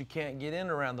 but you can't get in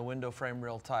around the window frame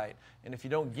real tight. And if you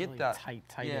don't get really that, tight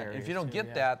if you don't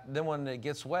get that, then when it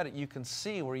gets wet, you can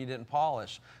see where you didn't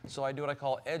polish. So I do what I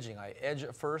call edging. I edge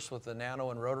it first with the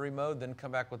nano and rotary mode, then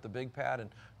come back with the big pad and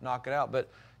knock it out. But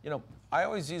you know, I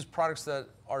always use products that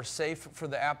are safe for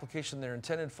the application they're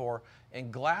intended for,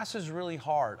 and glass is really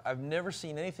hard. I've never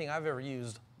seen anything I've ever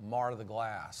used mar the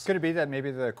glass. Could it be that maybe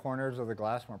the corners of the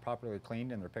glass weren't properly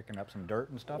cleaned and they're picking up some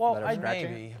dirt and stuff? Well, that are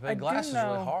scratching? Maybe, but glass is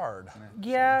really hard.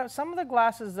 Yeah, some of the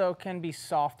glasses though can be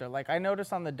softer. Like I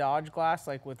noticed on the Dodge glass,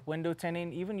 like with window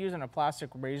tinting, even using a plastic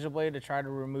razor blade to try to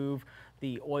remove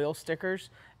the oil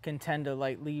stickers can tend to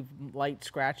like leave light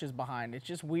scratches behind. It's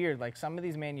just weird. Like some of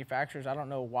these manufacturers, I don't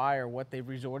know why or what they've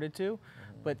resorted to,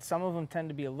 but some of them tend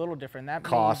to be a little different. That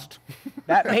cost.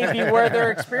 That may be where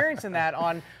they're experiencing that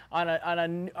on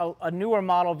a newer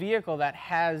model vehicle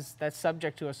that's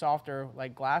subject to a softer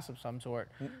like glass of some sort.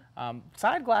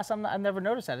 Side glass, I've never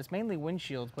noticed that. It's mainly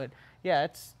windshields, but yeah,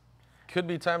 it's. Could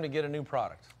be time to get a new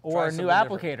product. Or a new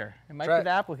applicator. It might be the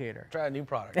applicator. Try a new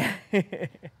product.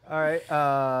 All right.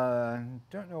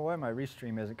 Don't know why my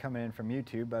restream isn't coming in from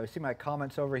YouTube, but I see my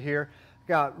comments over here.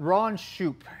 Got Ron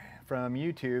Shoop from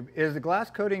YouTube. Is the glass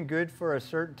coating good for a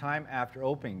certain time after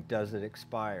opening? Does it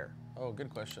expire? Oh,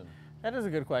 good question. That is a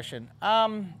good question.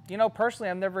 You know, personally,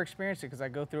 I've never experienced it because I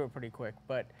go through it pretty quick,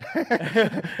 but.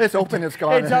 It's open, it's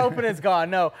gone. It's open, it's gone.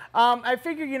 No. I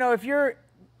figure, you know, if you're,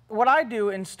 what I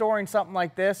do in storing something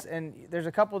like this, and there's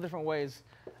a couple of different ways.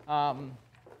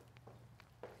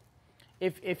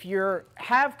 If you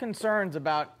have concerns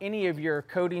about any of your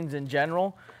coatings in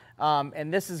general,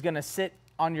 and this is going to sit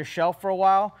on your shelf for a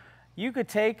while, you could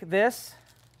take this,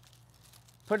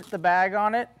 put the bag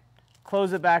on it,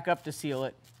 close it back up to seal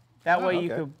it. That way you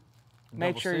could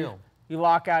make sure you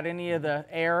lock out any of the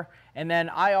air. And then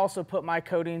I also put my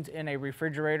coatings in a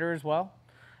refrigerator as well.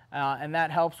 And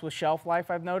that helps with shelf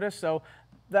life, I've noticed. So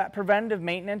that preventative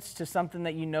maintenance to something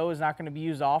that you know is not going to be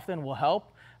used often will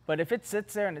help. But if it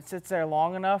sits there and it sits there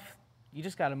long enough, you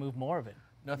just got to move more of it.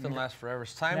 Nothing lasts forever.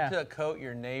 It's time to coat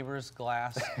your neighbor's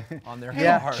glass on their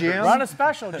car. Jim. Run a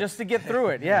special just to get through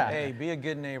it, yeah. Hey, be a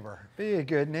good neighbor. Be a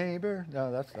good neighbor.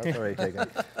 No, that's already taken.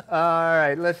 All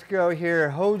right, let's go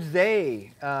here.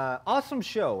 Jose, awesome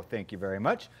show. Thank you very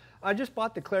much. I just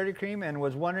bought the Clarity Cream and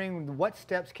was wondering what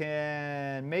steps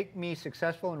can make me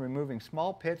successful in removing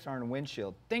small pits on a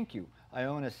windshield. Thank you. I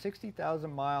own a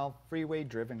 60,000-mile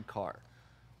freeway-driven car.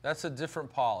 That's a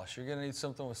different polish. You're going to need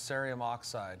something with cerium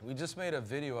oxide. We just made a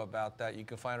video about that. You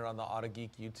can find it on the Autogeek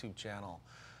YouTube channel.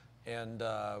 And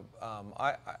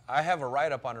I have a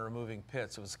write-up on removing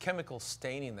pits. It was chemical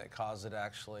staining that caused it,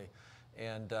 actually.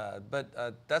 And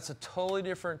but that's a totally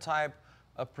different type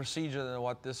of procedure than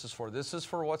what this is for. This is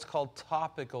for what's called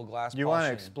topical glass polishing. You want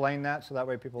to explain that so that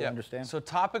way people understand? So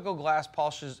topical glass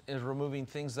polish is removing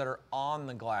things that are on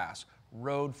the glass.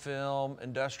 Road film,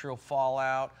 industrial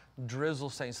fallout, drizzle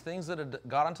stains, things that have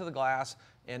got onto the glass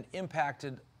and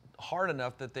impacted hard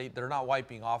enough that they're not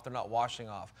wiping off, they're not washing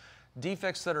off.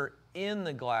 Defects that are in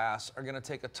the glass are going to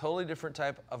take a totally different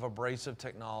type of abrasive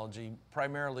technology,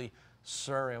 primarily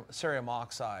cerium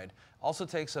oxide. Also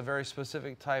takes a very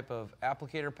specific type of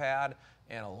applicator pad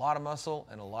and a lot of muscle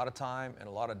and a lot of time and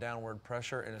a lot of downward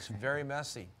pressure, and it's very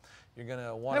messy. You're going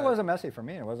to want to... It wasn't messy for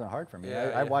me. It wasn't hard for me.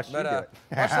 Yeah, I watched you do it.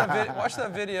 Watch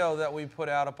that video that we put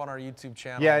out up on our YouTube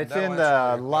channel. Yeah, it's in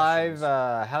the live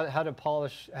how to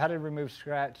polish, how to remove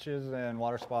scratches and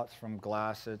water spots from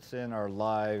glass. It's in our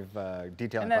live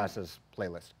detailing classes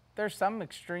playlist. There's some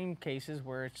extreme cases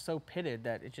where it's so pitted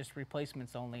that it's just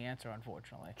replacement's the only answer,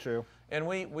 unfortunately. True. And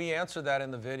we answered that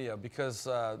in the video because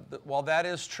while that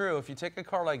is true, if you take a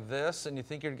car like this and you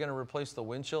think you're going to replace the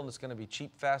windshield and it's going to be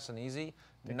cheap, fast, and easy,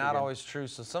 not always true.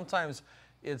 So sometimes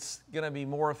it's going to be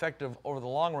more effective over the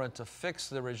long run to fix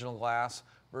the original glass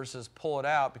versus pull it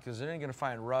out, because then you're going to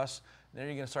find rust, and then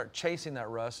you're going to start chasing that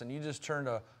rust, and you just turned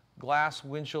a glass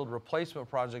windshield replacement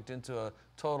project into a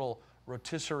total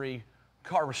rotisserie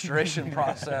car restoration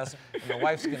process, and the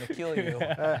wife's going to kill you.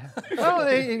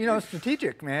 Well, you know,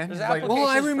 strategic, man. It's like, well,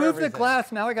 I removed the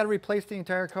glass, now I got to replace the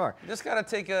entire car. You just got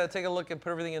to take a look and put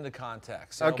everything into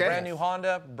context. You know, brand new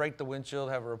Honda, break the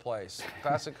windshield, have it replaced.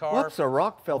 Classic car. Whoops, a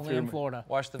rock fell through. In Florida.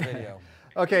 Watch the video.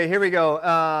 Okay, here we go.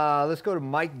 Let's go to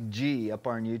Mike G up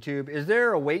on YouTube. Is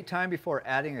there a wait time before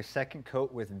adding a second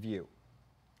coat with View?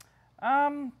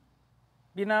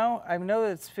 You know, I know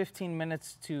that it's 15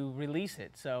 minutes to release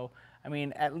it, so I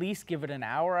mean, at least give it an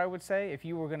hour, I would say, if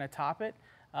you were going to top it.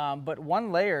 But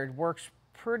one layered works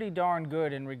pretty darn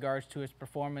good in regards to its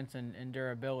performance and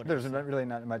durability. There's really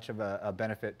not much of a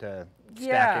benefit to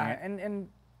stacking it. And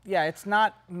yeah, it's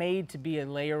not made to be a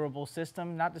layerable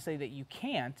system. Not to say that you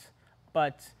can't,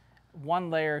 but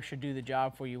one layer should do the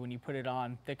job for you when you put it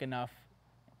on thick enough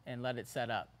and let it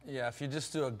set up. Yeah, if you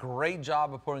just do a great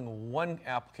job of putting one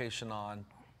application on,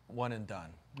 one and done.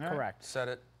 Correct. Set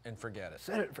it and forget it.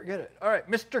 Set it, forget it. All right,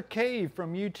 Mr. K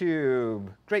from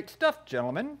YouTube. Great stuff,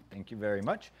 gentlemen. Thank you very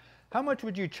much. How much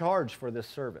would you charge for this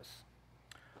service?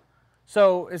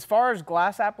 So as far as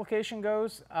glass application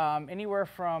goes, anywhere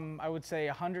from, I would say,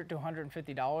 $100 to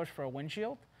 $150 for a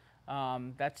windshield.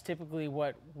 That's typically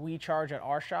what we charge at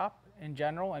our shop in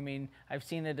general. I mean, I've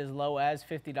seen it as low as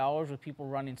 $50 with people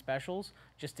running specials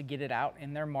just to get it out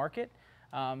in their market.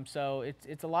 So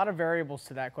it's a lot of variables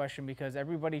to that question, because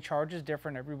everybody charges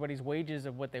different. Everybody's wages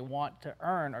of what they want to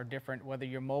earn are different, whether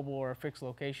you're mobile or a fixed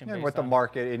location. And what the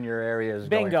market in your area is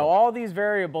bingo, going for. all these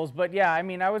variables. But yeah, I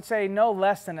mean, I would say no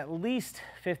less than at least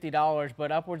 $50,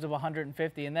 but upwards of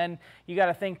 $150. And then you got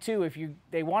to think too, if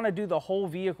they want to do the whole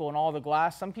vehicle and all the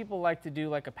glass, some people like to do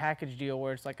like a package deal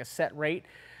where it's like a set rate.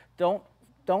 Don't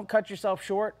don't cut yourself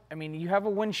short. I mean, you have a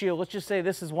windshield. Let's just say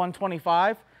this is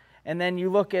 125, and then you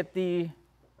look at the,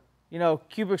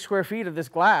 cubic square feet of this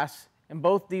glass, and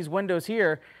both these windows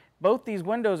here, both these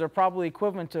windows are probably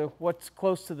equivalent to what's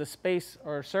close to the space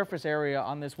or surface area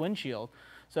on this windshield.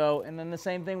 So, and then the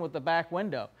same thing with the back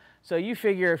window. So you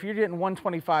figure if you're getting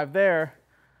 125 there,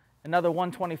 another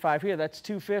 125 here, that's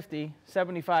 250,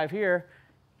 75 here,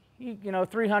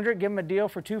 300, give them a deal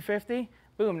for 250,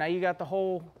 boom, now you got the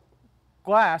whole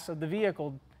glass of the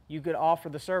vehicle. You could offer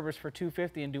the service for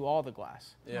 250 and do all the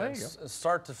glass. Yeah,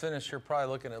 start to finish, you're probably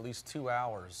looking at least 2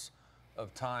 hours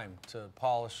of time to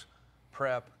polish,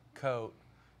 prep, coat,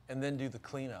 and then do the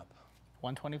cleanup.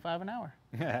 125 an hour.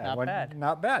 Not bad.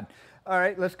 Not bad. All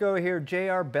right, let's go here.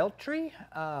 J.R. Beltry.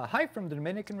 Hi from the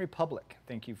Dominican Republic.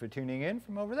 Thank you for tuning in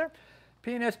from over there.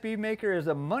 P&S Bead Maker is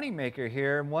a money maker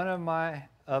here in one of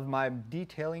my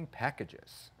detailing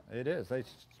packages. It is.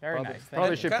 Very nice.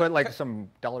 Probably should put like some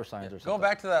dollar signs or something. Going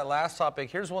back to that last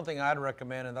topic, here's one thing I'd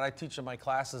recommend and that I teach in my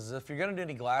classes is if you're going to do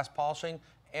any glass polishing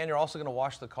and you're also going to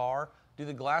wash the car, do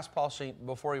the glass polishing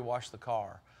before you wash the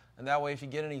car. And that way, if you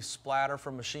get any splatter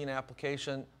from machine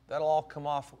application, that'll all come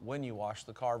off when you wash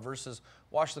the car versus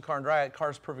wash the car and dry it.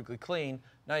 Car's perfectly clean.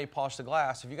 Now you polish the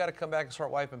glass. If you got to come back and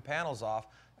start wiping panels off,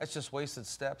 that's just wasted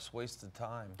steps, wasted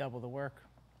time. Double the work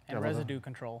and residue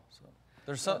control.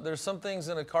 So there's some things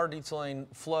in a car detailing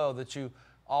flow that you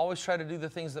always try to do the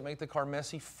things that make the car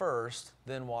messy first,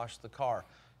 then wash the car.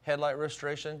 Headlight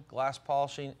restoration, glass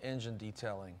polishing, engine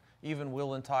detailing, even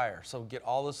wheel and tire. So get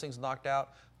all those things knocked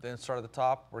out. Then start at the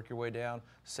top, work your way down,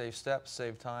 save steps,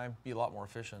 save time, be a lot more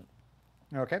efficient.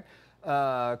 Okay.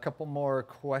 A couple more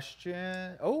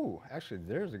questions. Oh, actually,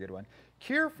 there's a good one.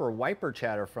 Cure for wiper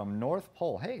chatter from North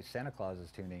Pole. Hey, Santa Claus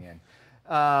is tuning in.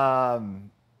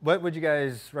 What would you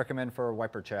guys recommend for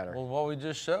wiper chatter? Well, what we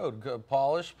just showed, go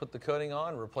polish, put the coating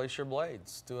on, replace your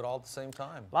blades. Do it all at the same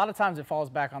time. A lot of times it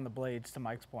falls back on the blades, to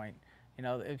Mike's point.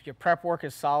 If your prep work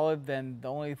is solid, then the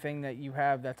only thing that you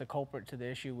have that's a culprit to the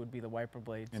issue would be the wiper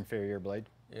blades. Inferior blade?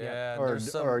 Yeah.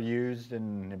 Or used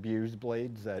and abused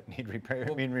blades that need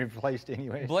replaced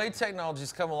anyway. Blade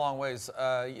technology's come a long ways.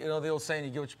 The old saying, you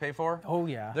get what you pay for? Oh,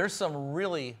 yeah. There's some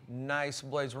really nice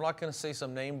blades. We're not going to say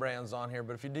some name brands on here,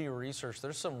 but if you do your research,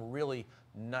 there's some really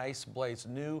nice blades,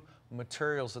 new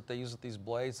materials that they use with these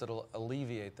blades that'll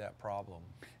alleviate that problem.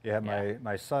 Yeah,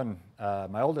 my son,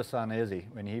 my oldest son, Izzy,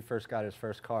 when he first got his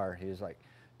first car, he was like,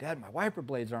 Dad, my wiper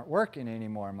blades aren't working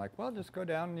anymore. I'm like, well, just go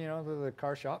down, to the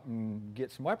car shop and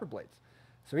get some wiper blades.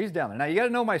 So he's down there. Now, you got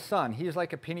to know my son. He's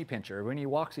like a penny pincher. When he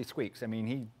walks, he squeaks. I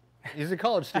mean, he's a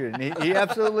college student. He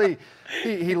absolutely,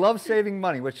 he loves saving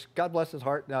money, which God bless his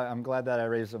heart. I'm glad that I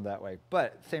raised him that way. But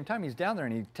at the same time, he's down there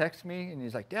and he texts me and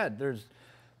he's like, Dad, there's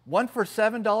one for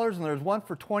 $7 and there's one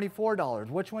for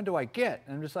 $24. Which one do I get?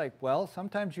 And I'm just like, well,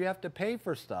 sometimes you have to pay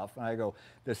for stuff. And I go,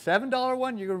 the $7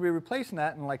 one, you're going to be replacing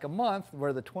that in like a month,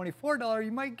 where the $24,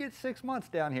 you might get 6 months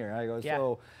down here. And I go,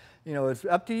 so, it's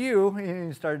up to you. And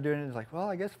he started doing it. It's like, well,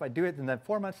 I guess if I do it, then that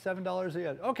 4 months, $7,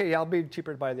 yeah, okay, yeah, I'll be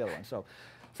cheaper to buy the other one. So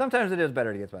sometimes it is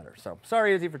better to get better. So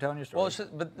sorry, Izzy, for telling your story. Well,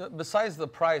 but besides the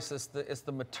price, it's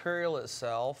the material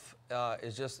itself.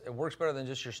 It works better than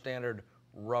just your standard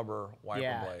rubber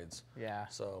wiper blades. Yeah.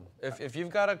 So if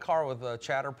you've got a car with a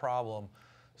chatter problem,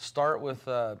 start with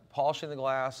polishing the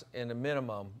glass and a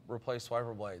minimum replace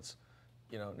wiper blades.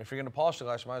 If you're going to polish the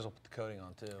glass, you might as well put the coating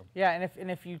on too. Yeah, and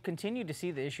if you continue to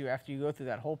see the issue after you go through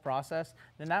that whole process,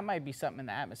 then that might be something in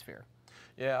the atmosphere.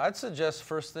 Yeah, I'd suggest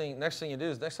next thing you do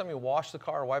is next time you wash the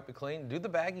car or wipe it clean, do the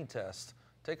bagging test.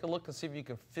 Take a look and see if you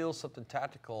can feel something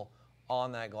tactical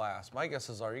on that glass. My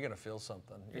guesses are you're going to feel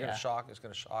something. It's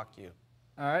going to shock you.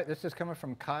 All right, this is coming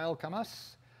from Kyle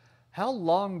Camas. How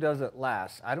long does it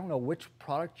last? I don't know which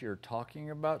product you're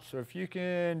talking about, so if you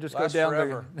can just go down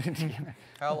forever.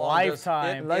 How long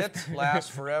Lifetime. does it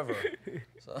last forever?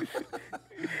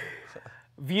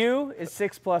 View is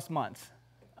 6+ months.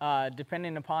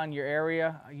 Depending upon your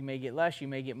area, you may get less, you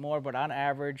may get more, but on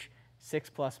average,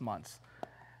 6+ months.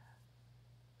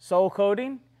 Sole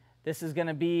coating. This is going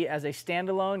to be as a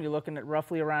standalone. You're looking at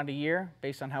roughly around a year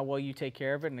based on how well you take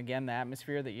care of it and, again, the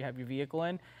atmosphere that you have your vehicle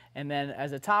in. And then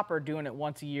as a topper, doing it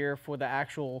once a year for the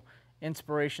actual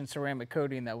inspiration ceramic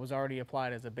coating that was already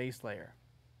applied as a base layer.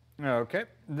 Okay.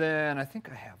 Then I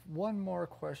think I have one more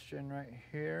question right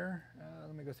here.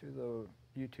 Let me go through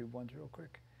the YouTube ones real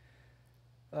quick.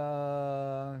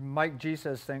 Mike G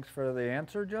says, thanks for the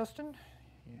answer, Justin.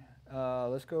 Yeah.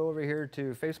 Let's go over here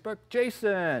to Facebook.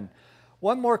 Jason.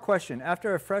 One more question.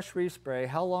 After a fresh respray,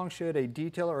 how long should a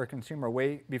detailer or consumer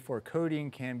wait before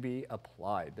coating can be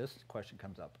applied? This question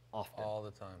comes up often. All the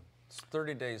time. It's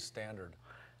 30 days standard.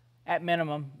 At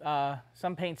minimum.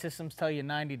 Some paint systems tell you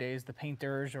 90 days, the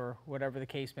painters or whatever the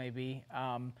case may be.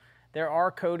 There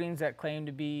are coatings that claim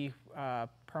to be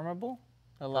permeable.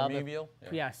 Permeable?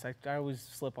 Yes, I always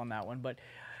slip on that one, but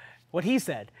what he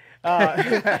said.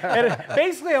 It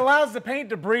basically allows the paint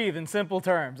to breathe in simple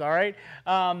terms, all right?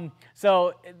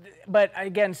 But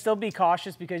again, still be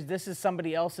cautious because this is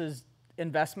somebody else's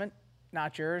investment,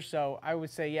 not yours. So I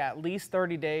would say, yeah, at least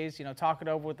 30 days, talk it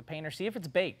over with the painter, see if it's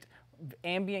baked.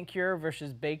 Ambient cure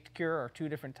versus baked cure are two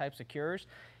different types of cures.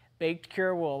 Baked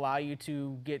cure will allow you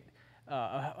to get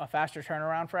a faster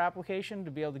turnaround for application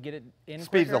to be able to get it in Speeds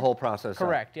quicker. the whole process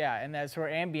Correct, yeah. And as for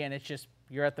ambient, it's just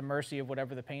you're at the mercy of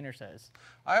whatever the painter says.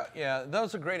 Yeah,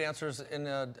 those are great answers.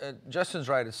 And Justin's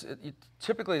right.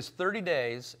 Typically, it's 30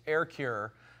 days air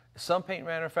cure. Some paint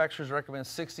manufacturers recommend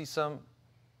 60, some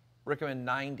recommend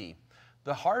 90.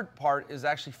 The hard part is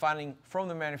actually finding from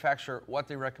the manufacturer what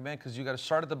they recommend, because you got to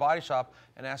start at the body shop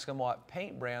and ask them what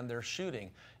paint brand they're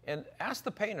shooting. And ask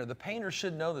the painter. The painter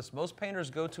should know this. Most painters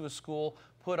go to a school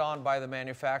put on by the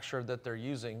manufacturer that they're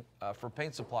using for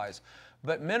paint supplies.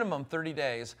 But minimum 30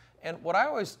 days. And what I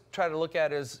always try to look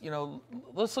at is,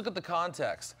 let's look at the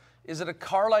context. Is it a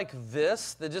car like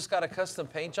this that just got a custom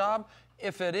paint job?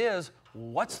 If it is,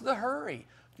 what's the hurry?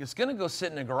 It's going to go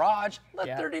sit in a garage.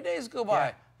 Let 30 days go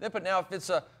by. But now if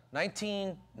it's a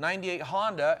 1998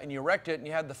 Honda and you wrecked it and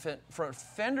you had the front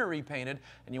fender repainted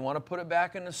and you want to put it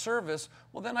back into service,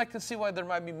 well, then I can see why there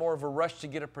might be more of a rush to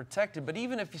get it protected. But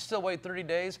even if you still wait 30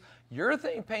 days,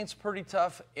 urethane paint's pretty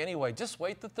tough anyway. Just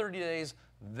wait the 30 days,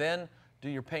 then do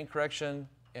your paint correction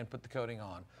and put the coating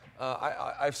on.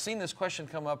 I've seen this question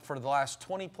come up for the last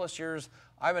 20 plus years.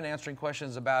 I've been answering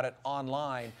questions about it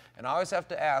online, and I always have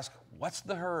to ask, what's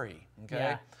the hurry, okay?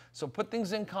 Yeah. So put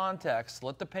things in context,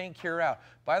 let the paint cure out.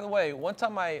 By the way, one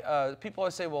time people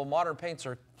always say, well, modern paints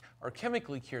are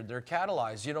chemically cured, they're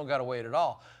catalyzed, you don't gotta wait at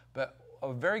all. But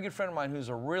a very good friend of mine who's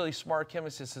a really smart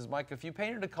chemist says, Mike, if you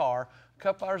painted a car, a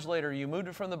couple hours later, you moved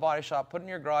it from the body shop, put it in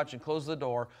your garage and closed the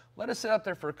door, let it sit out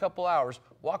there for a couple hours,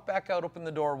 walk back out, open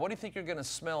the door, what do you think you're gonna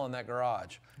smell in that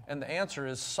garage? And the answer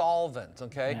is solvent,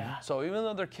 okay? Yeah. So even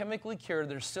though they're chemically cured,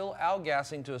 they're still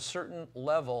outgassing to a certain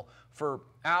level for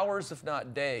hours, if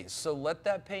not days. So let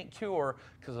that paint cure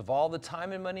because of all the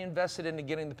time and money invested into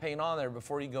getting the paint on there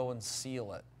before you go and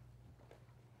seal it.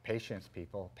 Patience,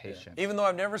 people, patience. Even though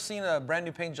I've never seen a brand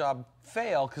new paint job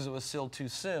fail because it was sealed too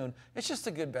soon, it's just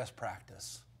a good best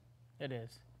practice. It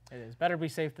is. It is. Better be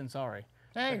safe than sorry.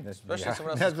 Hey, Especially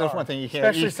someone else's that's car. one thing you can't.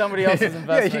 Especially somebody else's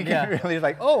investment. Yeah, you can really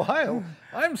like, oh, hi,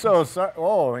 I'm so sorry.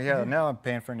 Oh, yeah, now I'm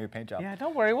paying for a new paint job. Yeah,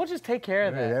 don't worry. We'll just take care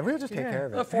of that. Yeah, we'll just take care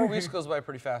of it. 4 weeks goes by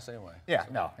pretty fast anyway. Yeah,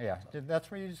 that's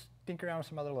where you just tinker around with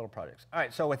some other little projects. All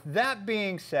right, so with that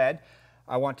being said,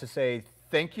 I want to say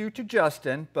thank you to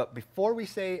Justin, but before we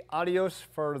say adios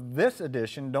for this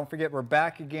edition, don't forget we're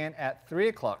back again at 3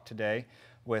 o'clock today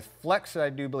with Flex, I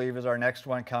do believe is our next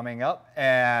one coming up,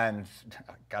 and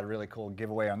got a really cool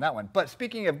giveaway on that one. But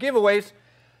speaking of giveaways,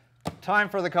 time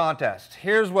for the contest.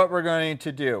 Here's what we're going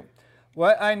to do.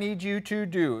 What I need you to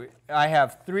do, I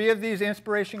have 3 of these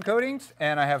inspiration coatings,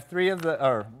 and I have 3 of the,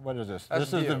 or what is this? That's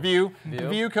this is the View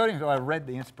coatings. Oh, I read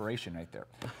the inspiration right there.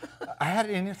 I had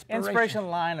an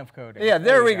Inspiration line of coatings. Yeah,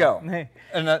 there we go.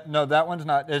 And no, that one's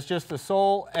not. It's just the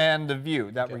Soul and the View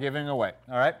that we're giving away,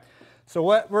 all right? So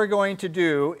what we're going to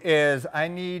do is I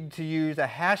need to use a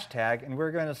hashtag, and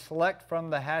we're going to select from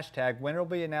the hashtag when it will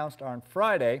be announced on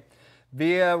Friday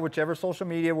via whichever social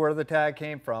media where the tag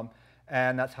came from.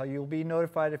 And that's how you'll be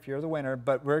notified if you're the winner.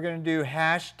 But we're going to do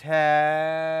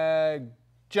hashtag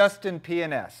Justin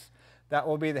P&S. That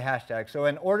will be the hashtag. So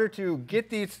in order to get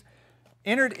these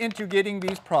entered into getting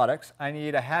these products, I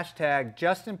need a hashtag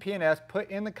Justin P&S put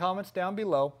in the comments down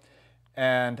below.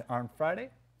 And on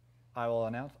Friday, I will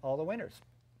announce all the winners.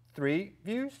 3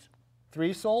 views,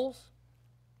 3 souls,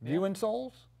 View and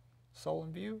souls, Soul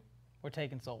and View. We're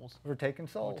taking souls. We're taking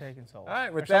souls. We're taking souls. All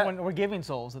right, with that, we're giving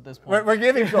souls at this point. we're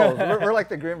giving souls. we're like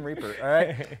the Grim Reaper. All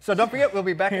right. So don't forget, we'll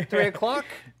be back at 3 o'clock.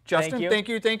 Justin,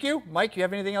 thank you. Mike, you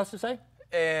have anything else to say?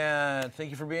 And thank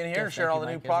you for being here, Yes, share all the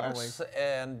Mike, new as products,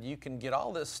 and you can get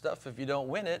all this stuff if you don't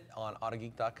win it on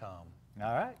Autogeek.com.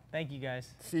 All right. Thank you, guys.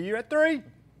 See you at 3.